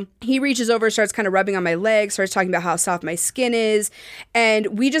example, he reaches over, starts kind of rubbing on my leg, starts talking about how soft my skin is.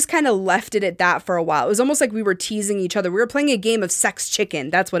 And we just kind of left it at that for a while. It was almost like we were teasing each other. We were playing a game of sex chicken.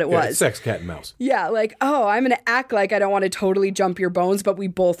 That's what it was. Sex cat and mouse. Yeah, like, oh, I'm going to act like I don't want to totally jump your bones, but we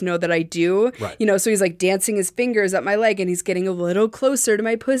both know that I do. Right. You know, so he's like dancing his fingers up my leg and he's getting a little closer to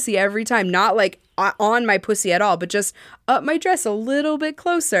my pussy every time. Not like on my pussy at all, but just up my dress a little bit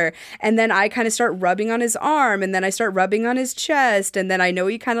closer. And then I kind of start rubbing on his arm, and then I start rubbing on his chest, and then I know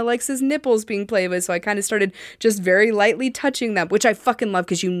he kind of likes his nipples being played with, so I kind of started just very lightly touching them, which I fucking love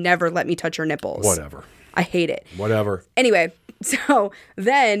because you never let me touch your nipples. Whatever. I hate it. Whatever. Anyway, so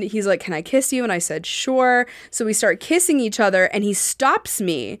then he's like, can I kiss you? And I said, sure. So we start kissing each other and he stops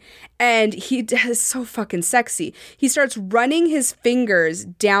me and he does so fucking sexy. He starts running his fingers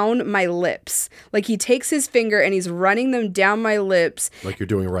down my lips. Like he takes his finger and he's running them down my lips. Like you're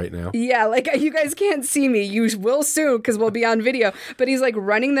doing right now. Yeah, like you guys can't see me. You will soon because we'll be on video. But he's like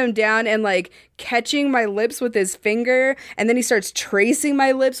running them down and like catching my lips with his finger. And then he starts tracing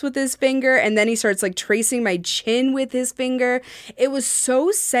my lips with his finger. And then he starts like tracing my chin with his finger. It was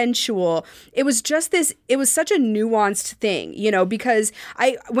so sensual. It was just this, it was such a nuanced thing, you know, because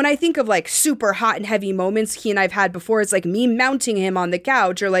when I think of like super hot and heavy moments he and I've had before, it's like me mounting him on the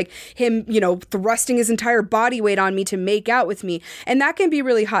couch or like him, you know, thrusting his entire body weight on me to make out with me. And that can be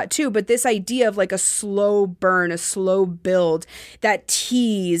really hot too. But this idea of like a slow burn, a slow build, that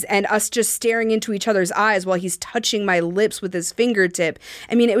tease and us just staring into each other's eyes while he's touching my lips with his fingertip.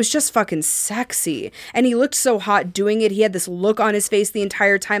 I mean, it was just fucking sexy. And he looked so hot doing it. He had this look on his face the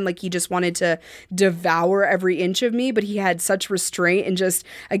entire time like he just wanted to devour every inch of me, but he had such restraint and just,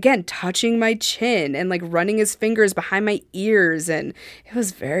 again, touching my chin and like running his fingers behind my ears, and it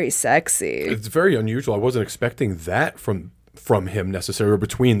was very sexy. It's very unusual. I wasn't expecting that from him necessarily, or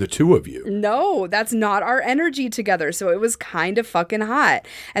between the two of you. No, that's not our energy together. So it was kind of fucking hot.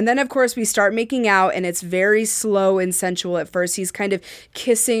 And then, of course, we start making out and it's very slow and sensual at first. He's kind of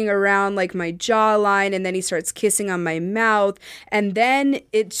kissing around like my jawline, and then he starts kissing on my mouth. And then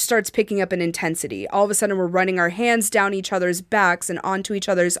it starts picking up in intensity. All of a sudden, we're running our hands down each other's backs and onto each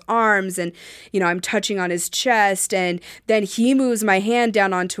other's arms. And, you know, I'm touching on his chest. And then he moves my hand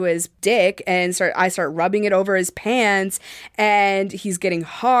down onto his dick and I start rubbing it over his pants. And he's getting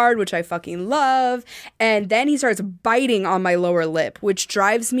hard, which I fucking love. And then he starts biting on my lower lip, which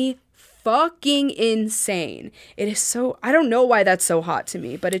drives me fucking insane. It is so, I don't know why that's so hot to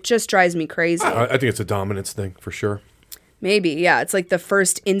me, but it just drives me crazy. I think it's a dominance thing for sure. Maybe, yeah. It's like the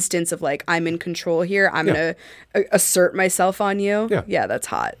first instance of like, I'm in control here. I'm going to assert myself on you. Yeah, that's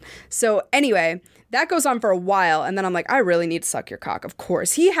hot. So anyway, that goes on for a while, and then I'm like, I really need to suck your cock. Of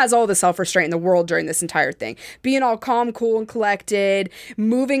course. He has all the self-restraint in the world during this entire thing. Being all calm, cool, and collected,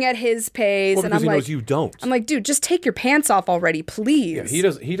 moving at his pace. Well, and because I'm he like, knows you don't. I'm like, dude, just take your pants off already, please.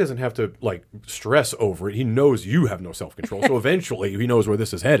 Yeah, he doesn't have to like stress over it. He knows you have no self-control. So eventually he knows where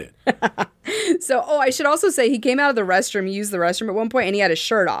this is headed. So, I should also say he came out of the restroom, he used the restroom at one point, and he had his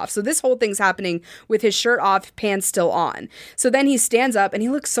shirt off. So this whole thing's happening with his shirt off, pants still on. So then he stands up and he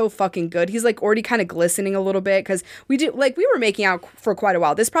looks so fucking good. He's like already kind of glistening a little bit because we were making out for quite a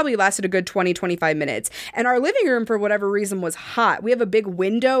while. This probably lasted a good 20-25 minutes. And our living room, for whatever reason, was hot. We have a big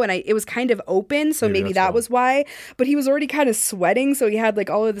window and it was kind of open, so maybe that was why. But he was already kind of sweating, so he had like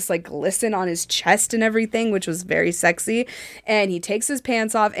all of this like glisten on his chest and everything, which was very sexy. And he takes his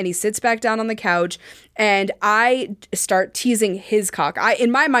pants off and he sits back down on the couch, and I start teasing his cock.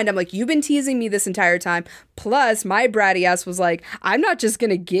 In my mind, I'm like, you've been teasing me this entire time. Plus, my bratty ass was like, I'm not just going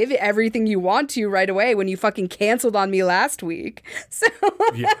to give everything you want to right away when you fucking canceled on me last week. So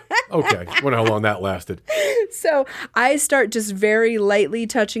yeah. Okay. Wonder how long that lasted. So I start just very lightly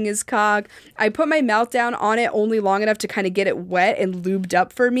touching his cock. I put my mouth down on it only long enough to kind of get it wet and lubed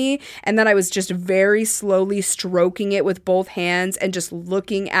up for me. And then I was just very slowly stroking it with both hands and just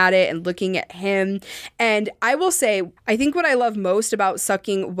looking at it and looking at him. And I will say, I think what I love most about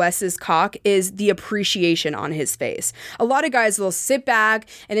sucking Wes's cock is the appreciation on his face. A lot of guys will sit back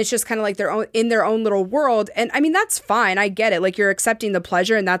and it's just kind of like in their own little world. And I mean, that's fine. I get it. Like, you're accepting the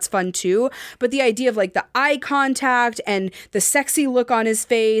pleasure and that's fun too. But the idea of like the eye contact and the sexy look on his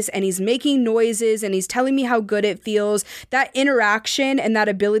face, and he's making noises and he's telling me how good it feels, that interaction and that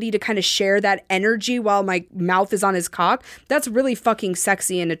ability to kind of share that energy while my mouth is on his cock, that's really fucking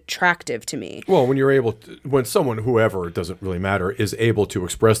sexy and attractive to me. Well, when someone, whoever, it doesn't really matter, is able to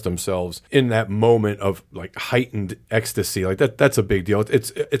express themselves in that moment of like heightened ecstasy, like that's a big deal.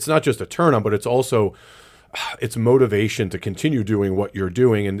 It's not just a turn on, but it's also it's motivation to continue doing what you're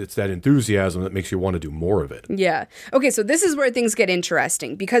doing, and it's that enthusiasm that makes you want to do more of it. Yeah. Okay, so this is where things get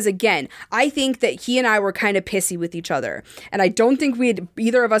interesting because, again, I think that he and I were kind of pissy with each other, and I don't think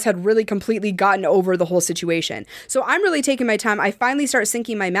either of us had really completely gotten over the whole situation. So I'm really taking my time. I finally start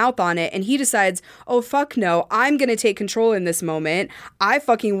sinking my mouth on it, and he decides, oh, fuck no, I'm going to take control in this moment. I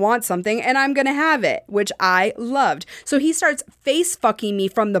fucking want something, and I'm going to have it, which I loved. So he starts face fucking me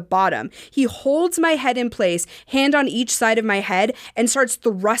from the bottom. He holds my head in place, hand on each side of my head, and starts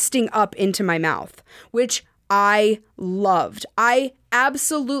thrusting up into my mouth, which I loved. I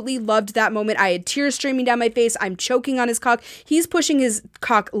absolutely loved that moment. I had tears streaming down my face. I'm choking on his cock. He's pushing his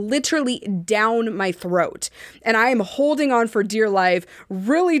cock literally down my throat. And I am holding on for dear life,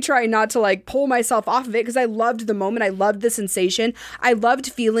 really trying not to like pull myself off of it because I loved the moment. I loved the sensation. I loved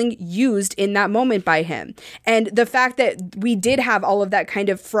feeling used in that moment by him. And the fact that we did have all of that kind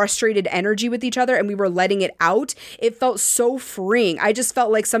of frustrated energy with each other and we were letting it out, it felt so freeing. I just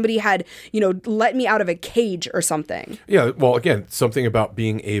felt like somebody had, let me out of a cage or something. Yeah, well, again, something about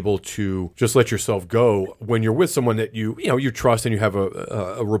being able to just let yourself go when you're with someone that you trust and you have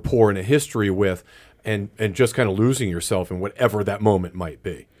a rapport and a history with, and just kind of losing yourself in whatever that moment might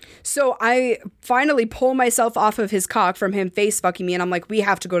be. So I finally pull myself off of his cock from him face fucking me, and I'm like, we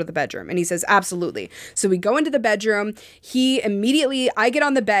have to go to the bedroom. And he says, absolutely. So we go into the bedroom. I get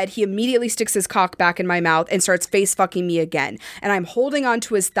on the bed. He immediately sticks his cock back in my mouth and starts face fucking me again. And I'm holding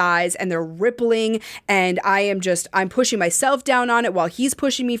onto his thighs and they're rippling. And I'm pushing myself down on it while he's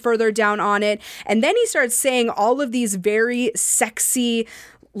pushing me further down on it. And then he starts saying all of these very sexy,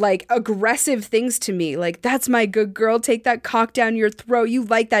 like aggressive things to me, like, that's my good girl, take that cock down your throat, you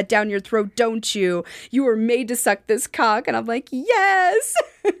like that down your throat, don't you were made to suck this cock. And I'm like, yes.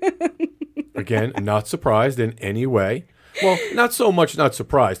 Again, not surprised in any way. Well, not so much not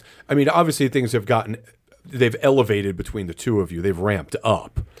surprised. I mean, obviously things they've elevated between the two of you, they've ramped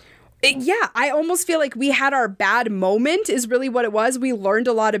up. Yeah, I almost feel like we had our bad moment is really what it was. We learned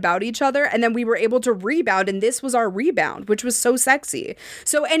a lot about each other and then we were able to rebound, and this was our rebound, which was so sexy.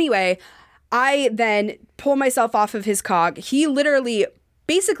 So anyway, I then pull myself off of his cock. He literally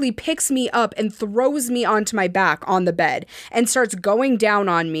basically picks me up and throws me onto my back on the bed and starts going down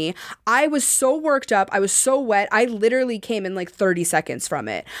on me. I was so worked up. I was so wet. I literally came in like 30 seconds from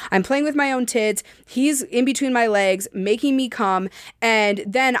it. I'm playing with my own tits. He's in between my legs, making me come. And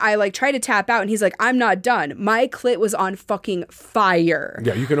then I like try to tap out and he's like, I'm not done. My clit was on fucking fire.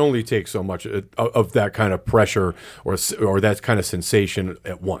 Yeah, you can only take so much of that kind of pressure or that kind of sensation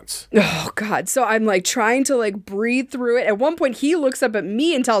at once. Oh God. So I'm like trying to like breathe through it. At one point he looks up at me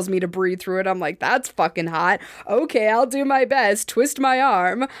and tells me to breathe through it. I'm like, that's fucking hot. Okay, I'll do my best. Twist my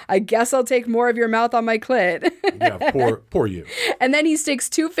arm. I guess I'll take more of your mouth on my clit. Yeah, poor you. And then he sticks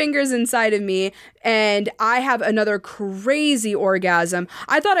 2 fingers inside of me and I have another crazy orgasm.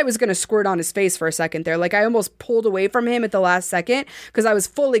 I thought I was going to squirt on his face for a second there. Like I almost pulled away from him at the last second because I was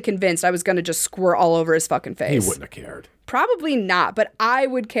fully convinced I was going to just squirt all over his fucking face. He wouldn't have cared. Probably not, but I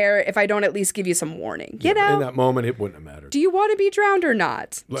would care if I don't at least give you some warning. You know? In that moment, it wouldn't have mattered. Do you want to be drowned or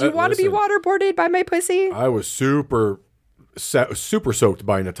not? Do you want to be waterboarded by my pussy? I was super soaked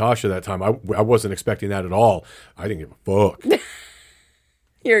by Natasha that time. I wasn't expecting that at all. I didn't give a fuck.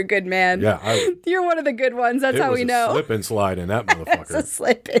 You're a good man. Yeah. You're one of the good ones. That's how we know. It was a slip and slide in that motherfucker. It's a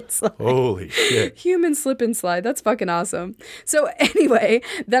slip and slide. Holy shit. Human slip and slide. That's fucking awesome. So anyway,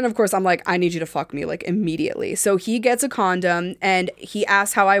 then of course I'm like, I need you to fuck me like immediately. So he gets a condom and he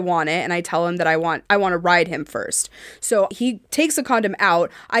asks how I want it. And I tell him that I want to ride him first. So he takes the condom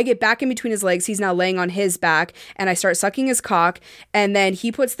out. I get back in between his legs. He's now laying on his back and I start sucking his cock. And then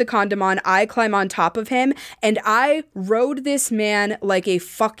he puts the condom on. I climb on top of him and I rode this man like a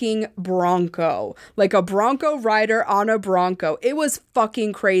fucking bronco, like a bronco rider on a bronco. It was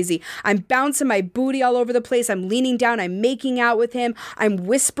fucking crazy. I'm bouncing my booty all over the place. I'm leaning down. I'm making out with him. I'm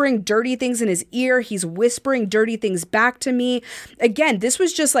whispering dirty things in his ear. He's whispering dirty things back to me. Again, this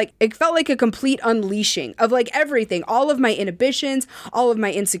was just like, it felt like a complete unleashing of like everything, all of my inhibitions, all of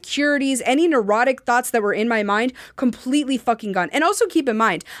my insecurities, any neurotic thoughts that were in my mind, completely fucking gone. And also keep in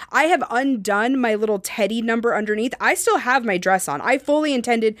mind, I have undone my little teddy number underneath. I still have my dress on. I fully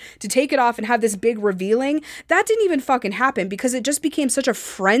intended to take it off and have this big revealing. That didn't even fucking happen because it just became such a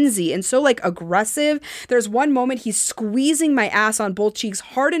frenzy and so like aggressive. There's one moment he's squeezing my ass on both cheeks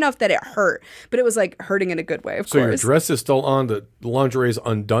hard enough that it hurt, but it was like hurting in a good way, of course. So your dress is still on, the lingerie is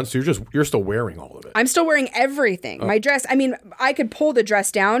undone, so you're still wearing all of it. I'm still wearing everything. My dress, I mean, I could pull the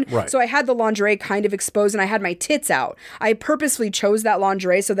dress down, right. So I had the lingerie kind of exposed and I had my tits out. I purposefully chose that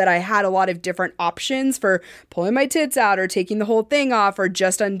lingerie so that I had a lot of different options for pulling my tits out or taking the whole thing off or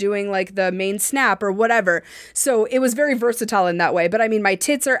just undoing like the main snap or whatever. So it was very versatile in that way. But I mean, my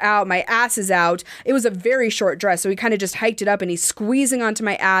tits are out, my ass is out. It was a very short dress. So he kind of just hiked it up and he's squeezing onto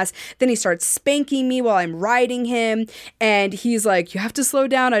my ass. Then he starts spanking me while I'm riding him. And he's like, you have to slow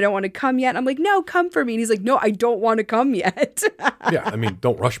down. I don't want to come yet. I'm like, no, come for me. And he's like, no, I don't want to come yet. Yeah, I mean,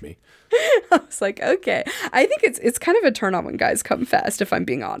 don't rush me. I was like, okay. I think it's kind of a turn on when guys come fast, if I'm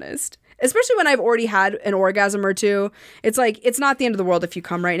being honest. Especially when I've already had an orgasm or two. It's like, it's not the end of the world if you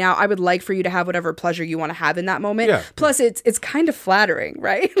come right now. I would like for you to have whatever pleasure you want to have in that moment. Yeah. Plus, it's kind of flattering,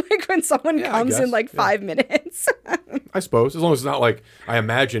 right? Like when someone comes in like 5 minutes. I suppose. As long as it's not like, I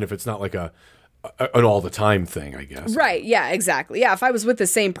imagine if it's not like an all the time thing, I guess. Right. Yeah, exactly. Yeah. If I was with the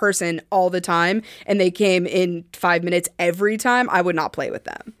same person all the time and they came in 5 minutes every time, I would not play with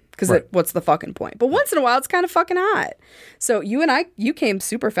them. Because what's the fucking point? But once in a while, it's kind of fucking hot. So you came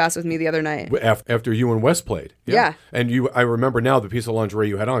super fast with me the other night. After you and Wes played. Yeah. And I remember now the piece of lingerie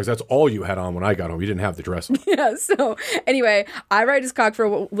you had on, because that's all you had on when I got home. You didn't have the dress on. Yeah. So anyway, I ride his cock for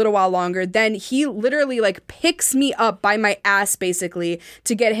a little while longer. Then he literally like picks me up by my ass basically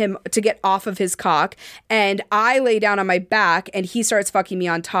to get off of his cock. And I lay down on my back and he starts fucking me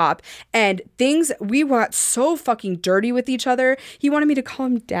on top. And we got so fucking dirty with each other. He wanted me to call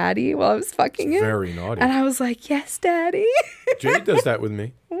him daddy while I was fucking him. Very naughty. And I was like, yes, daddy. Jade does that with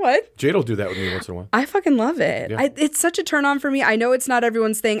me. What? Jade will do that with me once in a while. I fucking love it. Yeah. It's such a turn on for me. I know it's not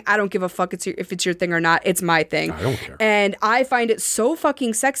everyone's thing. I don't give a fuck if it's your thing or not. It's my thing. I don't care. And I find it so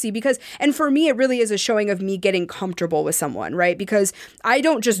fucking sexy because, and for me, it really is a showing of me getting comfortable with someone, right? Because I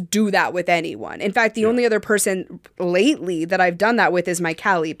don't just do that with anyone. In fact, the only other person lately that I've done that with is my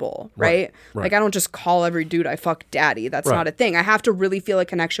Cali bull, right? Like I don't just call every dude I fuck daddy. That's not a thing. I have to really feel a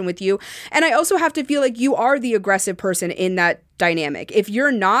connection with you. And I also have to feel like you are the aggressive person in that dynamic. If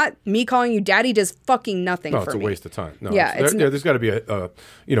you're not, me calling you daddy does fucking nothing for me. No, it's a waste of time. No, yeah, there's got to be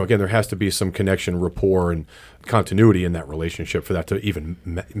again, there has to be some connection, rapport, and continuity in that relationship for that to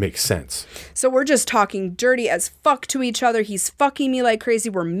even make sense. So we're just talking dirty as fuck to each other. He's fucking me like crazy.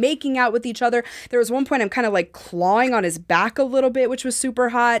 We're making out with each other. There was one point I'm kind of like clawing on his back a little bit, which was super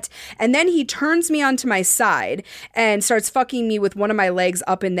hot. And then he turns me onto my side and starts fucking me with one of my legs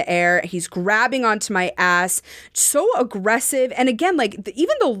up in the air. He's grabbing onto my ass. So aggressive. And again, like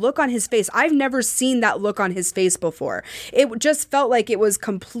even the look on his face, I've never seen that look on his face before. It just felt like it was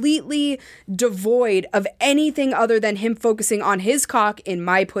completely devoid of anything other than him focusing on his cock in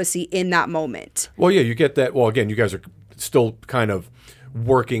my pussy in that moment. Well, yeah, you get that. Well, again, you guys are still kind of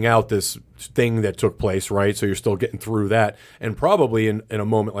working out this thing that took place, right? So you're still getting through that. And probably in a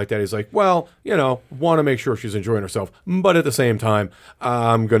moment like that, he's like, well, want to make sure she's enjoying herself. But at the same time,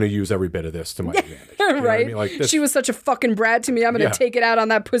 I'm going to use every bit of this to my advantage. You know right? I mean? Like she was such a fucking brat to me. I'm going to take it out on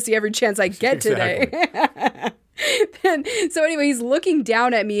that pussy every chance I get today. So anyway, he's looking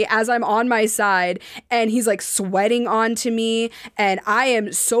down at me as I'm on my side and he's like sweating onto me and I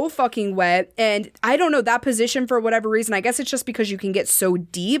am so fucking wet. And I don't know, that position for whatever reason, I guess it's just because you can get so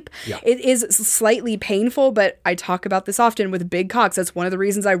deep. Yeah. It is slightly painful, but I talk about this often with big cocks. That's one of the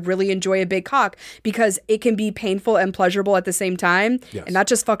reasons I really enjoy a big cock, because it can be painful and pleasurable at the same time. Yes. And that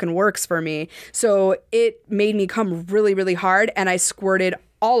just fucking works for me. So it made me come really, really hard and I squirted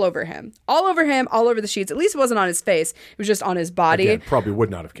all over him, all over the sheets. At least it wasn't on his face. It was just on his body. Again, probably would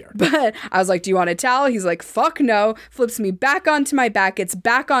not have cared. But I was like, do you want a towel? He's like, fuck no. Flips me back onto my back. Gets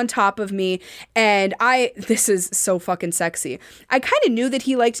back on top of me. And this is so fucking sexy. I kind of knew that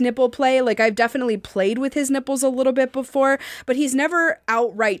he liked nipple play. Like I've definitely played with his nipples a little bit before, but he's never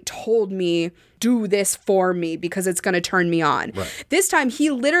outright told me, do this for me because it's going to turn me on. Right. This time he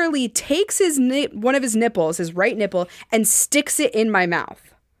literally takes one of his nipples, his right nipple, and sticks it in my mouth.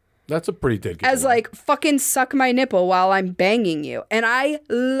 That's a pretty dead as like, fucking suck my nipple while I'm banging you. And I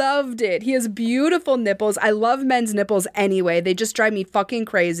loved it. He has beautiful nipples. I love men's nipples anyway. They just drive me fucking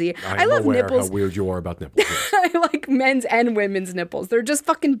crazy. I love nipples. How weird you are about nipples. I like men's and women's nipples. They're just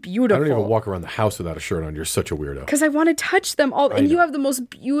fucking beautiful. I don't even walk around the house without a shirt on. You're such a weirdo. Because I want to touch them all. And you have the most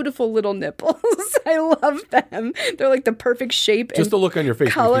beautiful little nipples. I love them. They're like the perfect shape. Just the look on your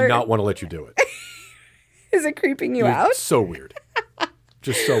face makes me not want to let you do it. Is it creeping you out? So weird.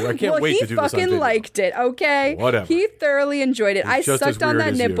 Just so I can't wait to do this on video. He fucking liked it, okay? Whatever. He thoroughly enjoyed it. I sucked on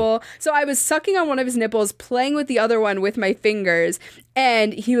that nipple. So I was sucking on one of his nipples, playing with the other one with my fingers.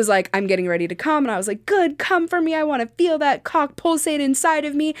 And he was like, I'm getting ready to come. And I was like, good, come for me. I want to feel that cock pulsate inside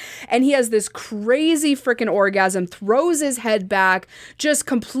of me. And he has this crazy freaking orgasm, throws his head back, just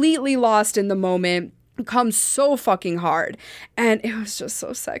completely lost in the moment. come so fucking hard. And it was just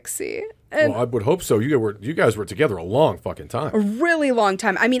so sexy. And well, I would hope so. You guys were together a long fucking time. A really long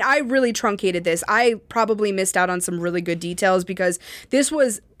time. I mean, I really truncated this. I probably missed out on some really good details because this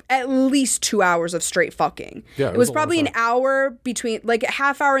was at least 2 hours of straight fucking. Yeah, it was probably an hour between, like a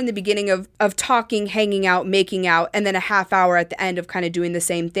half hour in the beginning of talking, hanging out, making out, and then a half hour at the end of kind of doing the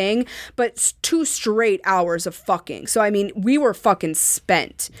same thing. But 2 straight hours of fucking. So, I mean, we were fucking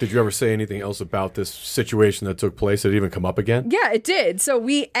spent. Did you ever say anything else about this situation that took place? Did it even come up again? Yeah, it did. So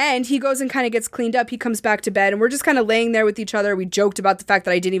he goes and kind of gets cleaned up. He comes back to bed and we're just kind of laying there with each other. We joked about the fact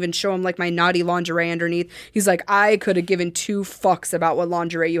that I didn't even show him like my naughty lingerie underneath. He's like, I could have given 2 fucks about what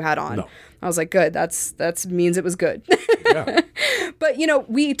lingerie you had on. No. I was like, good. That's means it was good. Yeah. But, you know,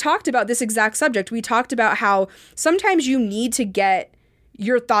 we talked about this exact subject. We talked about how sometimes you need to get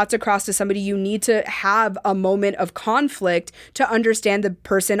your thoughts across to somebody. You need to have a moment of conflict to understand the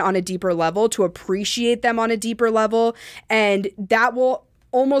person on a deeper level, to appreciate them on a deeper level. And that will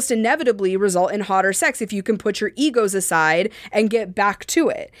almost inevitably result in hotter sex if you can put your egos aside and get back to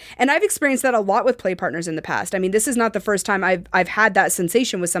it. And I've experienced that a lot with play partners in the past. I mean, this is not the first time I've had that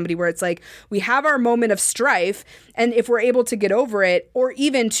sensation with somebody where it's like we have our moment of strife, and if we're able to get over it or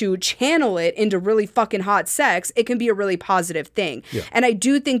even to channel it into really fucking hot sex, it can be a really positive thing. Yeah. And I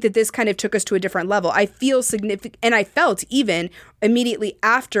do think that this kind of took us to a different level. I feel significant, and I felt even immediately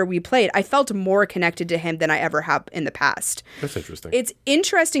after we played, I felt more connected to him than I ever have in the past. That's interesting. It's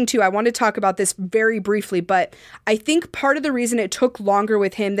interesting too. I want to talk about this very briefly, but I think part of the reason it took longer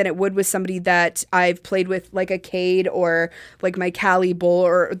with him than it would with somebody that I've played with, like a Cade or like my Callie Bull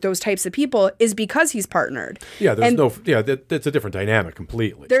or those types of people, is because he's partnered. Yeah, that's a different dynamic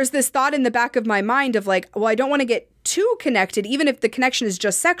completely. There's this thought in the back of my mind of like, well, I don't want to get too connected, even if the connection is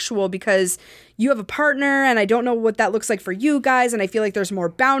just sexual, because you have a partner and I don't know what that looks like for you guys. And I feel like there's more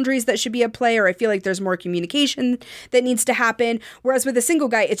boundaries that should be at play, or I feel like there's more communication that needs to happen. Whereas with a single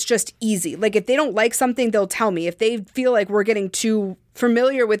guy, it's just easy. Like if they don't like something, they'll tell me. If they feel like we're getting too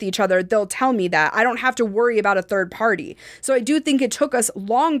familiar with each other, they'll tell me that. I don't have to worry about a third party. So I do think it took us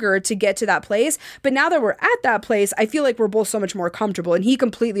longer to get to that place. But now that we're at that place, I feel like we're both so much more comfortable. And he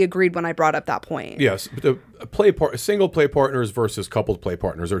completely agreed when I brought up that point. Yes. The single play partners versus coupled play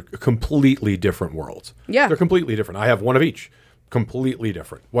partners are completely different worlds. Yeah. They're completely different. I have one of each. Completely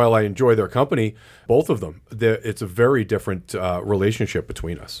different. While I enjoy their company, both of them, it's a very different relationship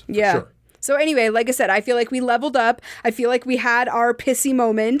between us. Yeah. For sure. So anyway, like I said, I feel like we leveled up. I feel like we had our pissy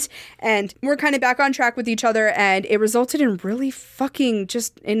moment and we're kind of back on track with each other, and it resulted in really fucking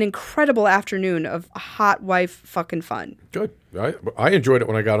just an incredible afternoon of hot wife fucking fun. Good. I enjoyed it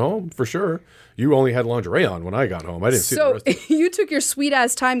when I got home, for sure. You only had lingerie on when I got home. I didn't see the rest of it. You took your sweet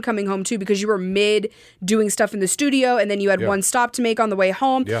ass time coming home too, because you were mid doing stuff in the studio and then you had one stop to make on the way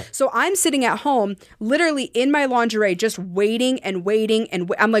home. Yeah. So I'm sitting at home, literally in my lingerie, just waiting and waiting.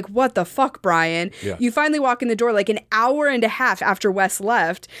 And I'm like, what the fuck, Brian? Yeah. You finally walk in the door like an hour and a half after Wes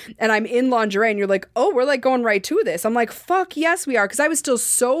left, and I'm in lingerie and you're like, oh, we're like going right to this. I'm like, fuck yes, we are. Because I was still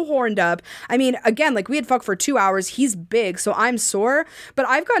so horned up. I mean, again, like we had fucked for 2 hours. He's big, so I'm sore. But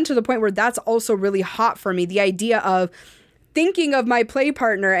I've gotten to the point where that's also really hot for me. The idea of thinking of my play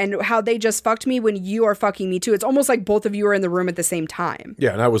partner and how they just fucked me when you are fucking me too. It's almost like both of you are in the room at the same time.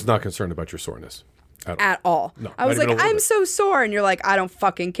 Yeah, and I was not concerned about your soreness. At all. No, I was like, I'm so sore. And you're like, I don't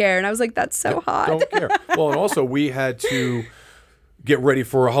fucking care. And I was like, that's so hot. Don't care. Well, and also we had to get ready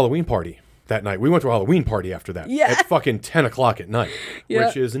for a Halloween party that night. We went to a Halloween party after that at fucking 10 o'clock at night,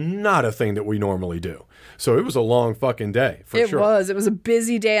 which is not a thing that we normally do. So it was a long fucking day, for sure. It was a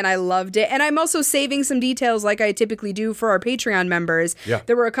busy day, and I loved it. And I'm also saving some details like I typically do for our Patreon members. Yeah.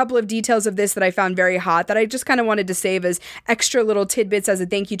 There were a couple of details of this that I found very hot that I just kind of wanted to save as extra little tidbits as a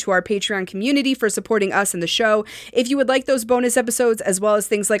thank you to our Patreon community for supporting us and the show. If you would like those bonus episodes, as well as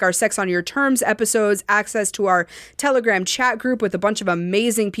things like our Sex on Your Terms episodes, access to our Telegram chat group with a bunch of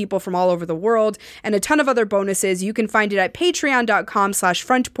amazing people from all over the world, and a ton of other bonuses, you can find it at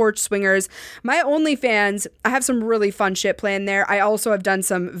patreon.com/frontporchswingers. My OnlyFans, I have some really fun shit planned there. I also have done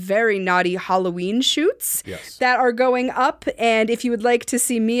some very naughty Halloween shoots that are going up. And if you would like to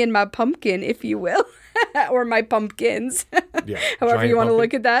see me and my pumpkin, if you will, or my pumpkins, however you want to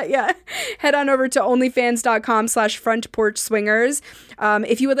look at that, head on over to onlyfans.com/frontporchswingers.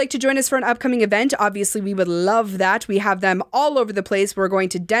 If you would like to join us for an upcoming event, obviously we would love that. We have them all over the place. We're going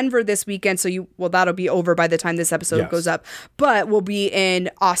to Denver this weekend, so that'll be over by the time this episode goes up. But we'll be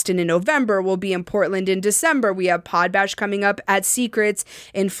in Austin in November. We'll be in Portland in December. We have Pod Bash coming up at Secrets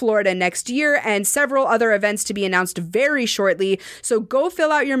in Florida next year, and several other events to be announced very shortly. So go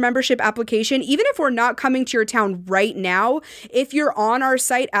fill out your membership application. Even if we're not not coming to your town right now, if you're on our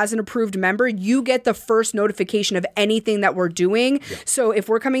site as an approved member, you get the first notification of anything that we're doing. Yeah. So if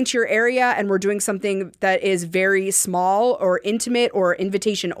we're coming to your area and we're doing something that is very small or intimate or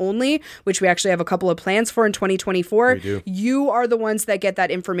invitation only, which we actually have a couple of plans for in 2024, you are the ones that get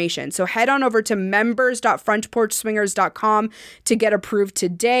that information. So head on over to members.frontporchswingers.com to get approved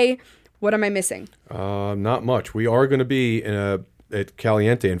today. What am I missing? Not much. We are going to be at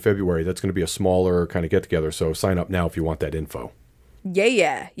Caliente in February. That's going to be a smaller kind of get-together, so sign up now if you want that info.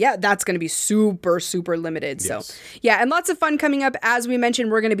 Yeah, that's going to be super, super limited. Yes. So, yeah, and lots of fun coming up. As we mentioned,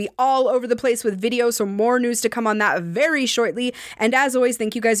 we're going to be all over the place with videos, so more news to come on that very shortly. And as always,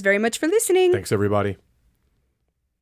 thank you guys very much for listening. Thanks, everybody.